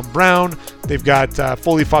got Malcolm Brown. They've got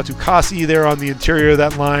Foley Fatukasi there on the interior of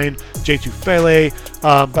that line, Jay Tufele.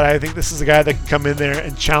 But I think this is a guy that can come in there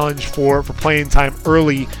and challenge for playing time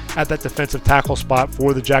early at that defensive tackle spot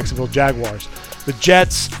for the Jacksonville Jaguars. The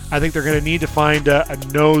Jets, I think they're going to need to find a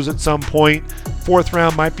nose at some point. 4th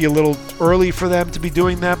round might be a little early for them to be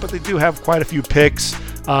doing that, but they do have quite a few picks.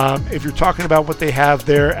 If you're talking about what they have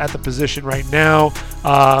there at the position right now,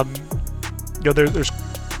 there's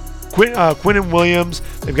Quinnen Williams,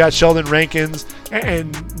 they've got Sheldon Rankins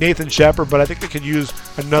and Nathan Shepard, but I think they could use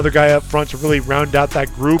another guy up front to really round out that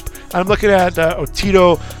group. I'm looking at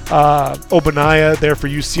Otito Ogbonnaya there for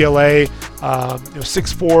UCLA,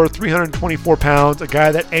 6'4", 324 pounds, a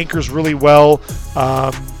guy that anchors really well,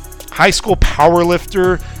 high school power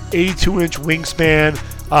lifter, 82-inch wingspan,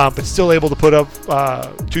 but still able to put up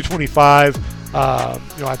 225, I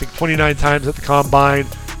think 29 times at the combine.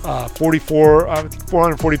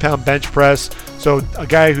 440-pound bench press. So a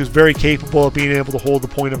guy who's very capable of being able to hold the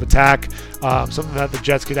point of attack, something that the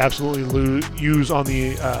Jets could absolutely use on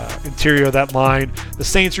the interior of that line. The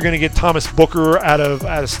Saints are going to get Thomas Booker out of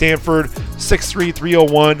Stanford, 6'3",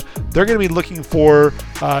 301. They're going to be looking for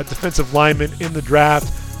defensive linemen in the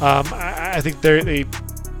draft. I think they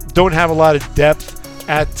don't have a lot of depth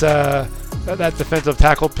at that defensive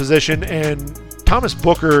tackle position, and Thomas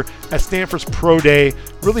Booker at Stanford's Pro Day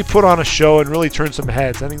really put on a show and really turned some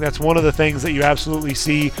heads. I think that's one of the things that you absolutely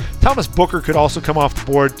see. Thomas Booker could also come off the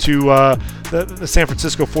board to the San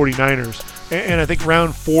Francisco 49ers. And I think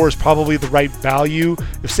round 4 is probably the right value.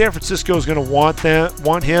 If San Francisco is going to want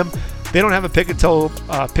him, they don't have a pick until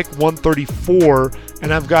pick 134,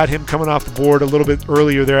 and I've got him coming off the board a little bit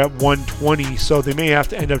earlier there at 120, so they may have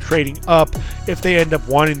to end up trading up if they end up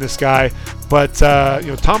wanting this guy. But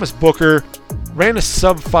Thomas Booker ran a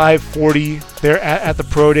sub 540 there at the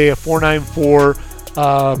Pro Day, a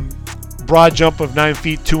 4.94, broad jump of 9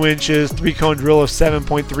 feet 2 inches, 3-cone drill of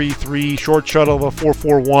 7.33, short shuttle of a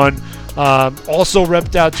 4.41. Also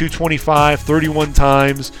repped out 225 31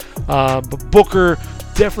 times, but Booker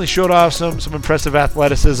definitely showed off some impressive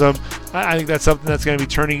athleticism. I think that's something that's going to be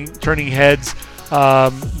turning heads.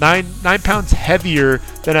 9 pounds heavier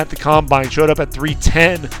than at the combine, showed up at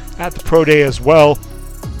 310 at the Pro Day as well.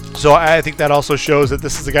 So I think that also shows that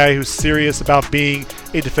this is a guy who's serious about being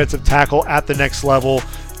a defensive tackle at the next level.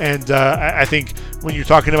 And I think when you're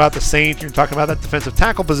talking about the Saints, you're talking about that defensive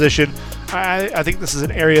tackle position, I think this is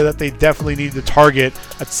an area that they definitely need to target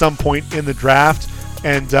at some point in the draft.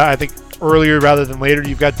 And I think earlier rather than later,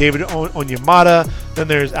 you've got David Onyemata, then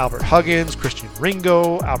there's Albert Huggins, Christian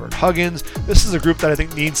Ringo, Albert Huggins. This is a group that I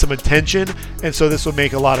think needs some attention, and so this would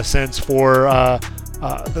make a lot of sense for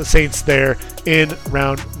the Saints there in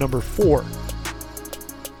round number 4.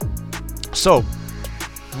 So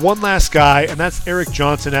one last guy, and that's Eric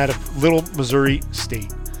Johnson out of Little Missouri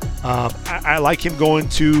State. I like him going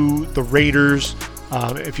to the Raiders.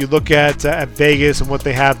 If you look at Vegas and what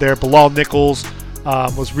they have there, Bilal Nichols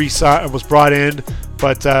was brought in,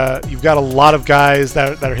 but you've got a lot of guys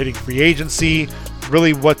that are hitting free agency.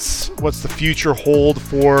 Really, what's the future hold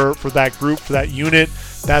for that group, for that unit?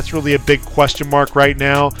 That's really a big question mark right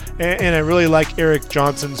now. And I really like Eric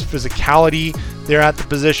Johnson's physicality there at the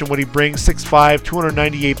position. What he brings, 6'5",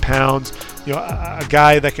 298 pounds. A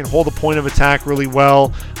guy that can hold the point of attack really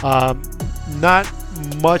well. Not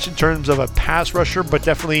much in terms of a pass rusher, but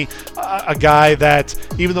definitely a guy that,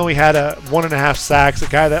 even though he had 1.5 sacks, a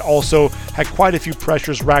guy that also had quite a few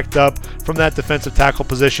pressures racked up from that defensive tackle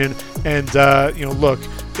position. And look,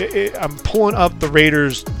 I'm pulling up the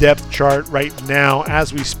Raiders depth chart right now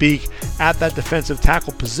as we speak at that defensive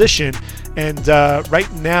tackle position. And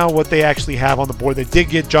right now, what they actually have on the board, they did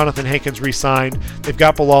get Jonathan Hankins re-signed. They've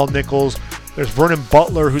got Bilal Nichols. There's Vernon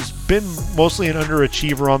Butler, who's been mostly an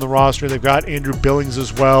underachiever on the roster. They've got Andrew Billings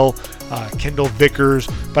as well, Kendall Vickers.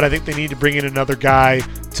 But I think they need to bring in another guy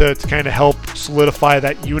to kind of help solidify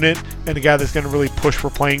that unit, and a guy that's going to really push for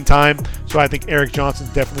playing time. So I think Eric Johnson's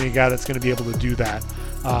definitely a guy that's going to be able to do that.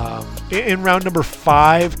 In round number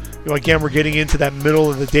 5, again, we're getting into that middle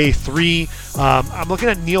of the day 3. I'm looking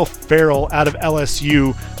at Neil Farrell out of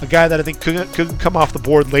LSU, a guy that I think could come off the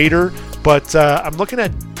board later. But I'm looking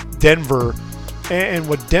at Denver, and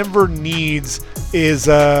what Denver needs is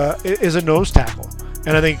a nose tackle.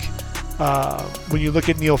 And I think when you look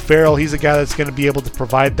at Neil Farrell, he's a guy that's going to be able to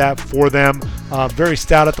provide that for them. Very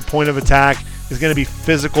stout at the point of attack. He's going to be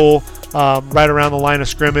physical right around the line of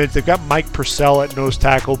scrimmage. They've got Mike Purcell at nose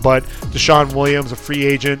tackle, but Deshaun Williams, a free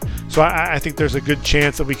agent. So I think there's a good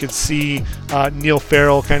chance that we could see Neil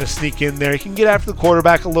Farrell kind of sneak in there. He can get after the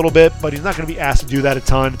quarterback a little bit, but he's not going to be asked to do that a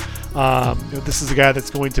ton. This is a guy that's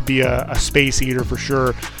going to be a space eater for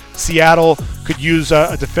sure. Seattle could use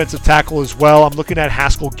a defensive tackle as well. I'm looking at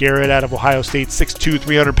Haskell Garrett out of Ohio State, 6'2",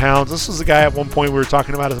 300 pounds. This was a guy at one point we were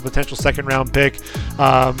talking about as a potential second-round pick.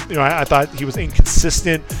 I thought he was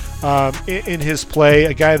inconsistent in his play.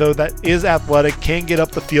 A guy, though, that is athletic, can get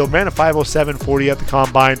up the field. Ran a 5.07 40 at the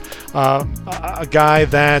combine. A guy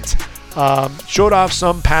that showed off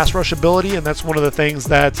some pass rush ability, and that's one of the things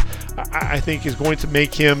that I think is going to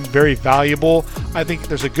make him very valuable. I think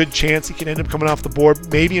there's a good chance he can end up coming off the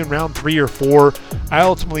board maybe in round 3 or 4. I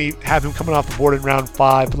ultimately have him coming off the board in round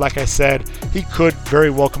 5, but like I said, he could very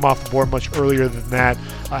well come off the board much earlier than that.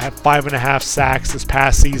 I had 5.5 sacks this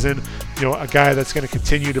past season. A guy that's going to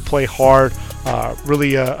continue to play hard,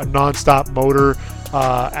 really a non-stop motor.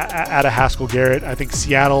 Out of Haskell Garrett. I think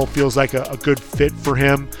Seattle feels like a good fit for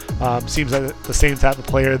him. Seems like the same type of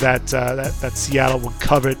player that Seattle would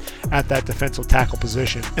covet at that defensive tackle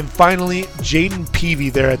position. And finally, Jaden Peavy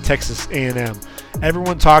there at Texas A&M.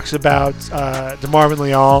 Everyone talks about DeMarvin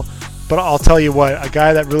Leal, but I'll tell you what, a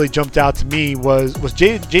guy that really jumped out to me was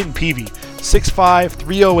Jaden Peavy, 6'5",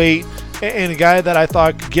 308, and a guy that I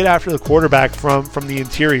thought could get after the quarterback from the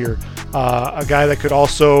interior. A guy that could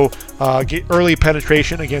also get early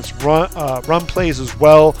penetration against run plays as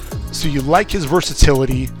well. So you like his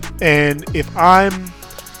versatility. And if I'm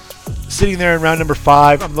sitting there in round number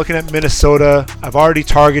 5, I'm looking at Minnesota. I've already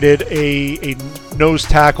targeted a nose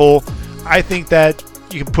tackle. I think that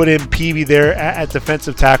you can put in Peavy there at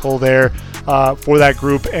defensive tackle there for that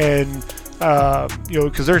group. And,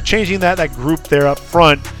 because they're changing that group there up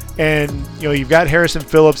front. And, you've got Harrison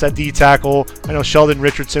Phillips at D tackle. I know Sheldon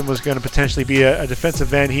Richardson was going to potentially be a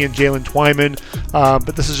defensive end, he and Jalen Twyman.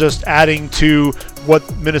 But this is just adding to what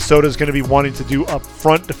Minnesota is going to be wanting to do up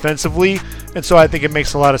front defensively. And so I think it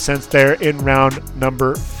makes a lot of sense there in round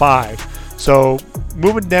number 5. So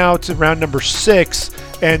moving now to round number 6.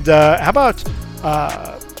 And how about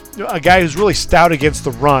a guy who's really stout against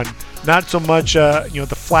the run? Not so much,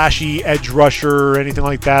 the flashy edge rusher or anything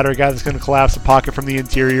like that, or a guy that's going to collapse the pocket from the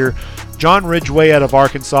interior. John Ridgeway out of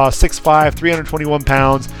Arkansas, 6'5", 321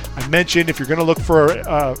 pounds. I mentioned if you're going to look for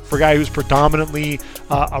a guy who's predominantly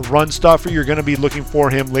a run stuffer, you're going to be looking for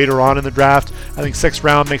him later on in the draft. I think 6th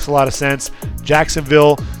round makes a lot of sense.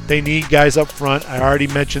 Jacksonville, they need guys up front. I already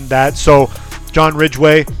mentioned that. So John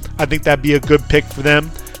Ridgeway, I think that'd be a good pick for them.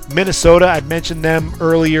 Minnesota, I mentioned them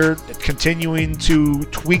earlier, continuing to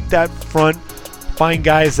tweak that front, find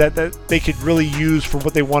guys that they could really use for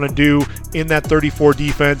what they want to do in that 34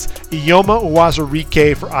 defense. Ioma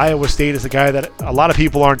Uwazurike for Iowa State is a guy that a lot of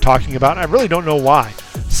people aren't talking about. I really don't know why.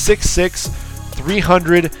 6'6",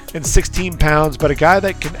 316 pounds, but a guy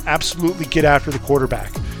that can absolutely get after the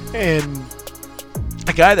quarterback. And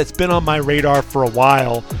a guy that's been on my radar for a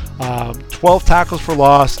while. 12 tackles for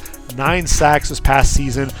loss, 9 sacks this past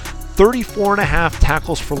season, 34.5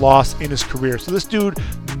 tackles for loss in his career. So this dude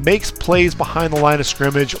makes plays behind the line of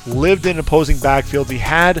scrimmage, lived in opposing backfields. He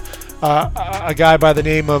had a guy by the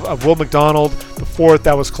name of Will McDonald, the fourth,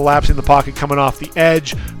 that was collapsing the pocket coming off the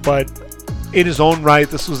edge, but in his own right,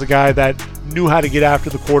 this was a guy that knew how to get after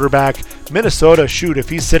the quarterback. Minnesota, shoot, if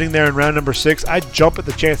he's sitting there in round number 6, I'd jump at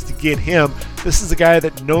the chance to get him. This is a guy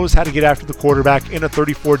that knows how to get after the quarterback in a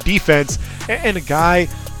 34 defense, and a guy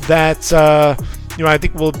that I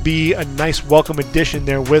think will be a nice welcome addition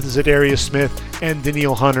there with Za'Darius Smith and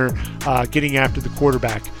Danielle Hunter getting after the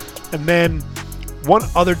quarterback. And then one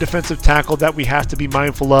other defensive tackle that we have to be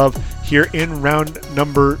mindful of here in round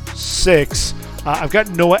number 6, I've got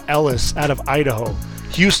Noah Ellis out of Idaho.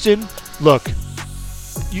 Houston, look,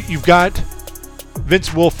 you've got Vince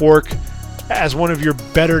Wilfork as one of your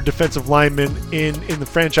better defensive linemen in the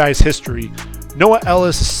franchise history. Noah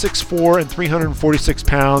Ellis is 6'4" and 346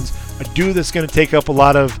 pounds, a dude that's going to take up a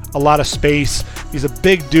lot of space. He's a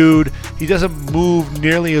big dude. He doesn't move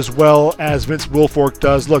nearly as well as Vince Wilfork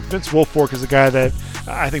does. Look, Vince Wilfork is a guy that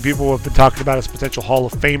I think people have been talking about as potential Hall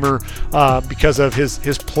of Famer because of his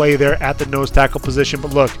play there at the nose tackle position.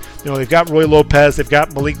 But look, they've got Roy Lopez, they've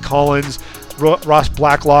got Malik Collins. Ross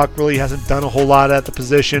Blacklock really hasn't done a whole lot at the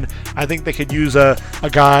position. I think they could use a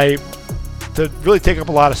guy to really take up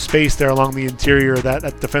a lot of space there along the interior of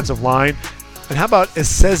that defensive line. And how about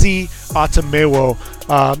Esezi Atamewo?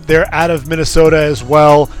 They're out of Minnesota as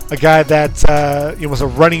well. A guy that was a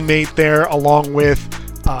running mate there along with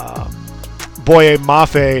Boye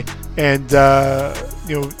Mafe. And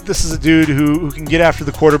this is a dude who can get after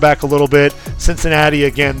the quarterback a little bit. Cincinnati,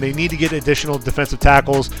 again, they need to get additional defensive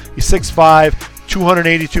tackles. He's 6'5",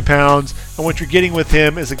 282 pounds, and what you're getting with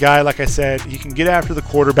him is a guy, like I said, he can get after the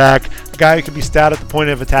quarterback, a guy who can be stout at the point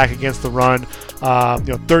of attack against the run.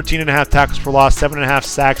 13.5 tackles for loss, 7.5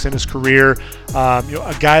 sacks in his career.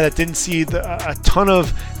 A guy that didn't see a ton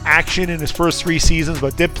of action in his first 3 seasons,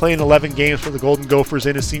 but did play in 11 games for the Golden Gophers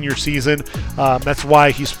in his senior season. That's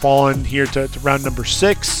why he's fallen here to round number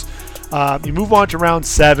 6. You move on to round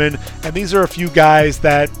 7, and these are a few guys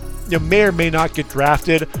that may or may not get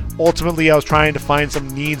drafted. Ultimately, I was trying to find some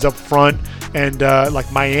needs up front, and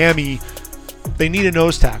like Miami, they need a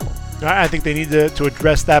nose tackle. I think they need to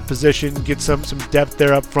address that position, get some depth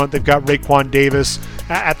there up front. They've got Raekwon Davis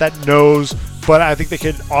at that nose, but I think they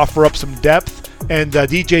could offer up some depth. And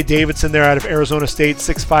DJ Davidson there out of Arizona State,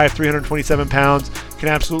 6'5", 327 pounds, can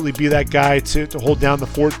absolutely be that guy to hold down the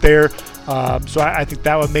fort there. So I think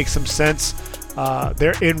that would make some sense.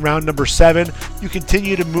 They're in round number 7. You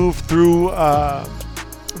continue to move through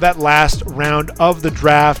that last round of the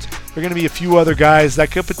draft. There are going to be a few other guys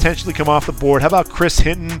that could potentially come off the board. How about Chris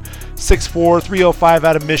Hinton, 6'4", 305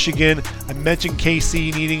 out of Michigan. I mentioned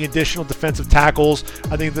KC needing additional defensive tackles.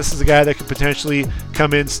 I think this is a guy that could potentially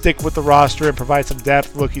come in, stick with the roster, and provide some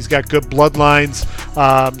depth. Look, he's got good bloodlines.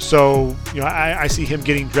 So I see him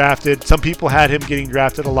getting drafted. Some people had him getting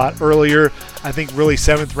drafted a lot earlier. I think really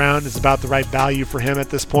 7th round is about the right value for him at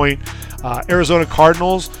this point. Arizona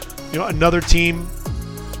Cardinals, another team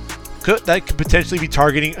that could potentially be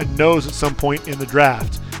targeting a nose at some point in the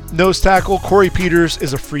draft. Nose tackle Corey Peters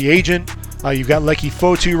is a free agent. You've got Leki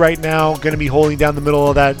Fotu right now, going to be holding down the middle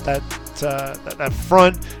of that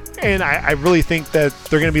front. And I really think that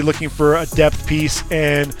they're going to be looking for a depth piece.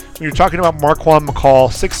 And when you're talking about Marquand McCall,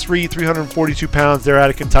 6'3", 342 pounds, they're out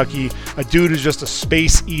of Kentucky. A dude who's just a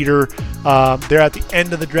space eater. They're at the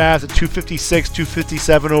end of the draft at 256,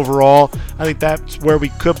 257 overall. I think that's where we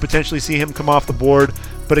could potentially see him come off the board.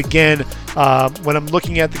 But again, when I'm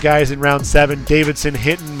looking at the guys in round 7, Davidson,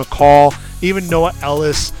 Hinton, McCall, even Noah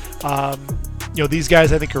Ellis, these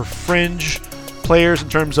guys I think are fringe players in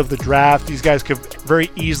terms of the draft. These guys could very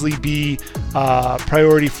easily be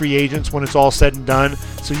priority free agents when it's all said and done.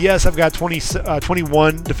 So yes, I've got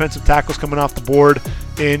 21 defensive tackles coming off the board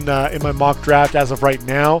in my mock draft as of right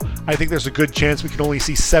now. I think there's a good chance we can only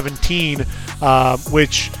see 17,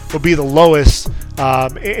 which will be the lowest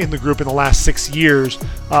in the group in the last 6 years.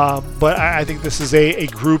 But I think this is a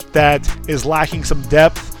group that is lacking some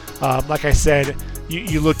depth. Like I said,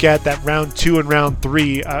 you look at that round 2 and round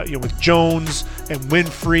 3, with Jones and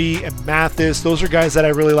Winfrey and Mathis. Those are guys that I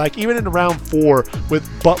really like. Even in round 4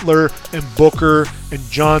 with Butler and Booker and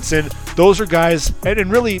Johnson, those are guys.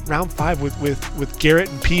 And really round 5 with Garrett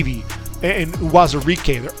and Peavy and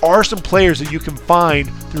Uwazurike. There are some players that you can find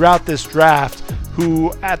throughout this draft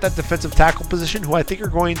who at that defensive tackle position who I think are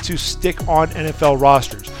going to stick on NFL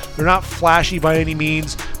rosters. They're not flashy by any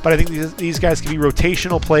means, but I think these guys can be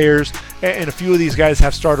rotational players, and a few of these guys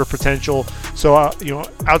have starter potential. So,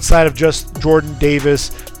 outside of just Jordan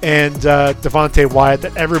Davis and Devontae Wyatt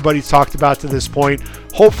that everybody's talked about to this point,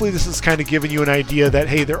 hopefully this is kind of giving you an idea that,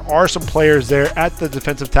 hey, there are some players there at the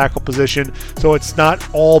defensive tackle position, so it's not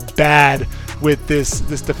all bad with this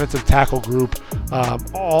defensive tackle group,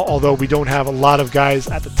 although we don't have a lot of guys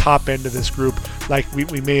at the top end of this group like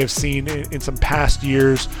we may have seen in some past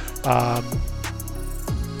years.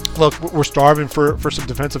 Look, we're starving for some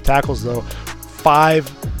defensive tackles, though.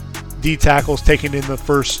 5 D tackles taken in the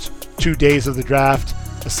first 2 days of the draft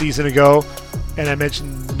a season ago, and I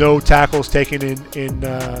mentioned no tackles taken in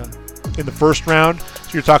the first round. So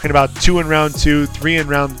you're talking about 2 in round 2, 3 in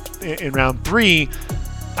round 3.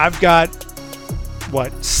 I've got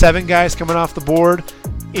 7 guys coming off the board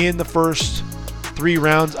in the first 3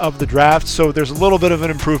 rounds of the draft, so there's a little bit of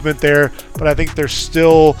an improvement there, but I think there's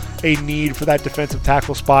still a need for that defensive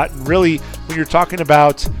tackle spot. And really, when you're talking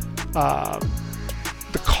about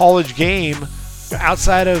the college game,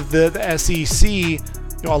 outside of the SEC,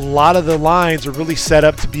 a lot of the lines are really set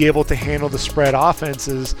up to be able to handle the spread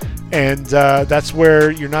offenses, and that's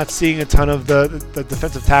where you're not seeing a ton of the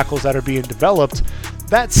defensive tackles that are being developed.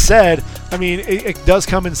 That said, I mean, it does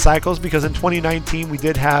come in cycles, because in 2019 we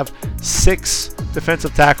did have 6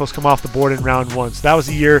 defensive tackles come off the board in round 1. So that was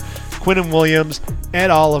the year Quinnen Williams, Ed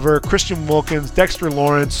Oliver, Christian Wilkins, Dexter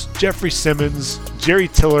Lawrence, Jeffrey Simmons, Jerry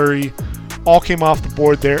Tillery all came off the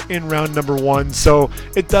board there in round number 1. So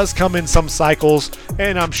it does come in some cycles,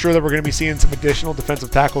 and I'm sure that we're going to be seeing some additional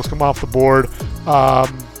defensive tackles come off the board.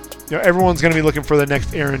 Everyone's going to be looking for the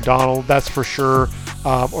next Aaron Donald, that's for sure,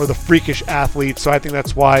 or the freakish athlete. So I think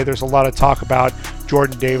that's why there's a lot of talk about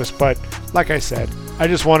Jordan Davis. But like I said, I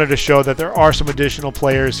just wanted to show that there are some additional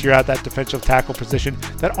players here at that defensive tackle position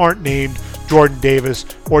that aren't named Jordan Davis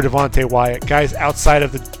or Devontae Wyatt, guys outside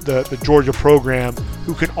of the Georgia program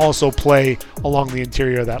who can also play along the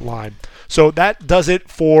interior of that line. So that does it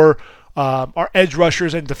for our edge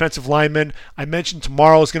rushers and defensive linemen. I mentioned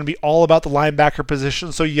tomorrow is going to be all about the linebacker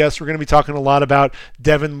position. So yes, we're going to be talking a lot about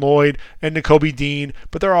Devin Lloyd and Nakobe Dean,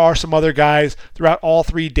 but there are some other guys throughout all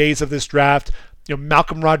 3 days of this draft.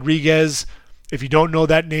 Malcolm Rodriguez. If you don't know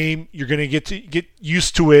that name, you're going to get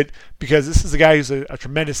used to it, because this is a guy who's a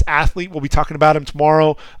tremendous athlete. We'll be talking about him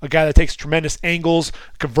tomorrow, a guy that takes tremendous angles,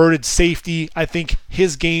 converted safety. I think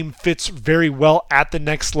his game fits very well at the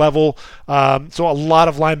next level. So a lot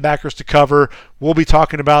of linebackers to cover. We'll be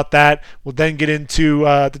talking about that. We'll then get into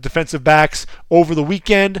the defensive backs over the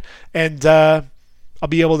weekend, and I'll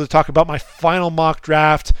be able to talk about my final mock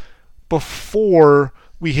draft before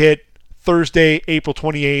we hit Thursday, April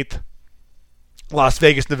 28th, Las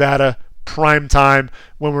Vegas, Nevada, prime time,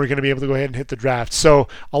 when we're going to be able to go ahead and hit the draft. So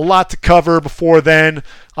a lot to cover before then.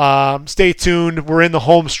 Stay tuned. We're in the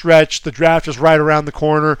home stretch. The draft is right around the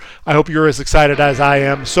corner. I hope you're as excited as I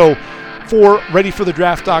am. So for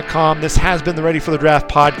ReadyForTheDraft.com, this has been the Ready for the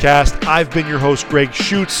Draft podcast. I've been your host, Greg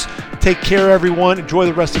Schutz. Take care, everyone. Enjoy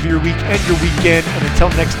the rest of your week and your weekend. And until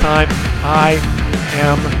next time, I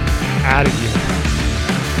am out of here.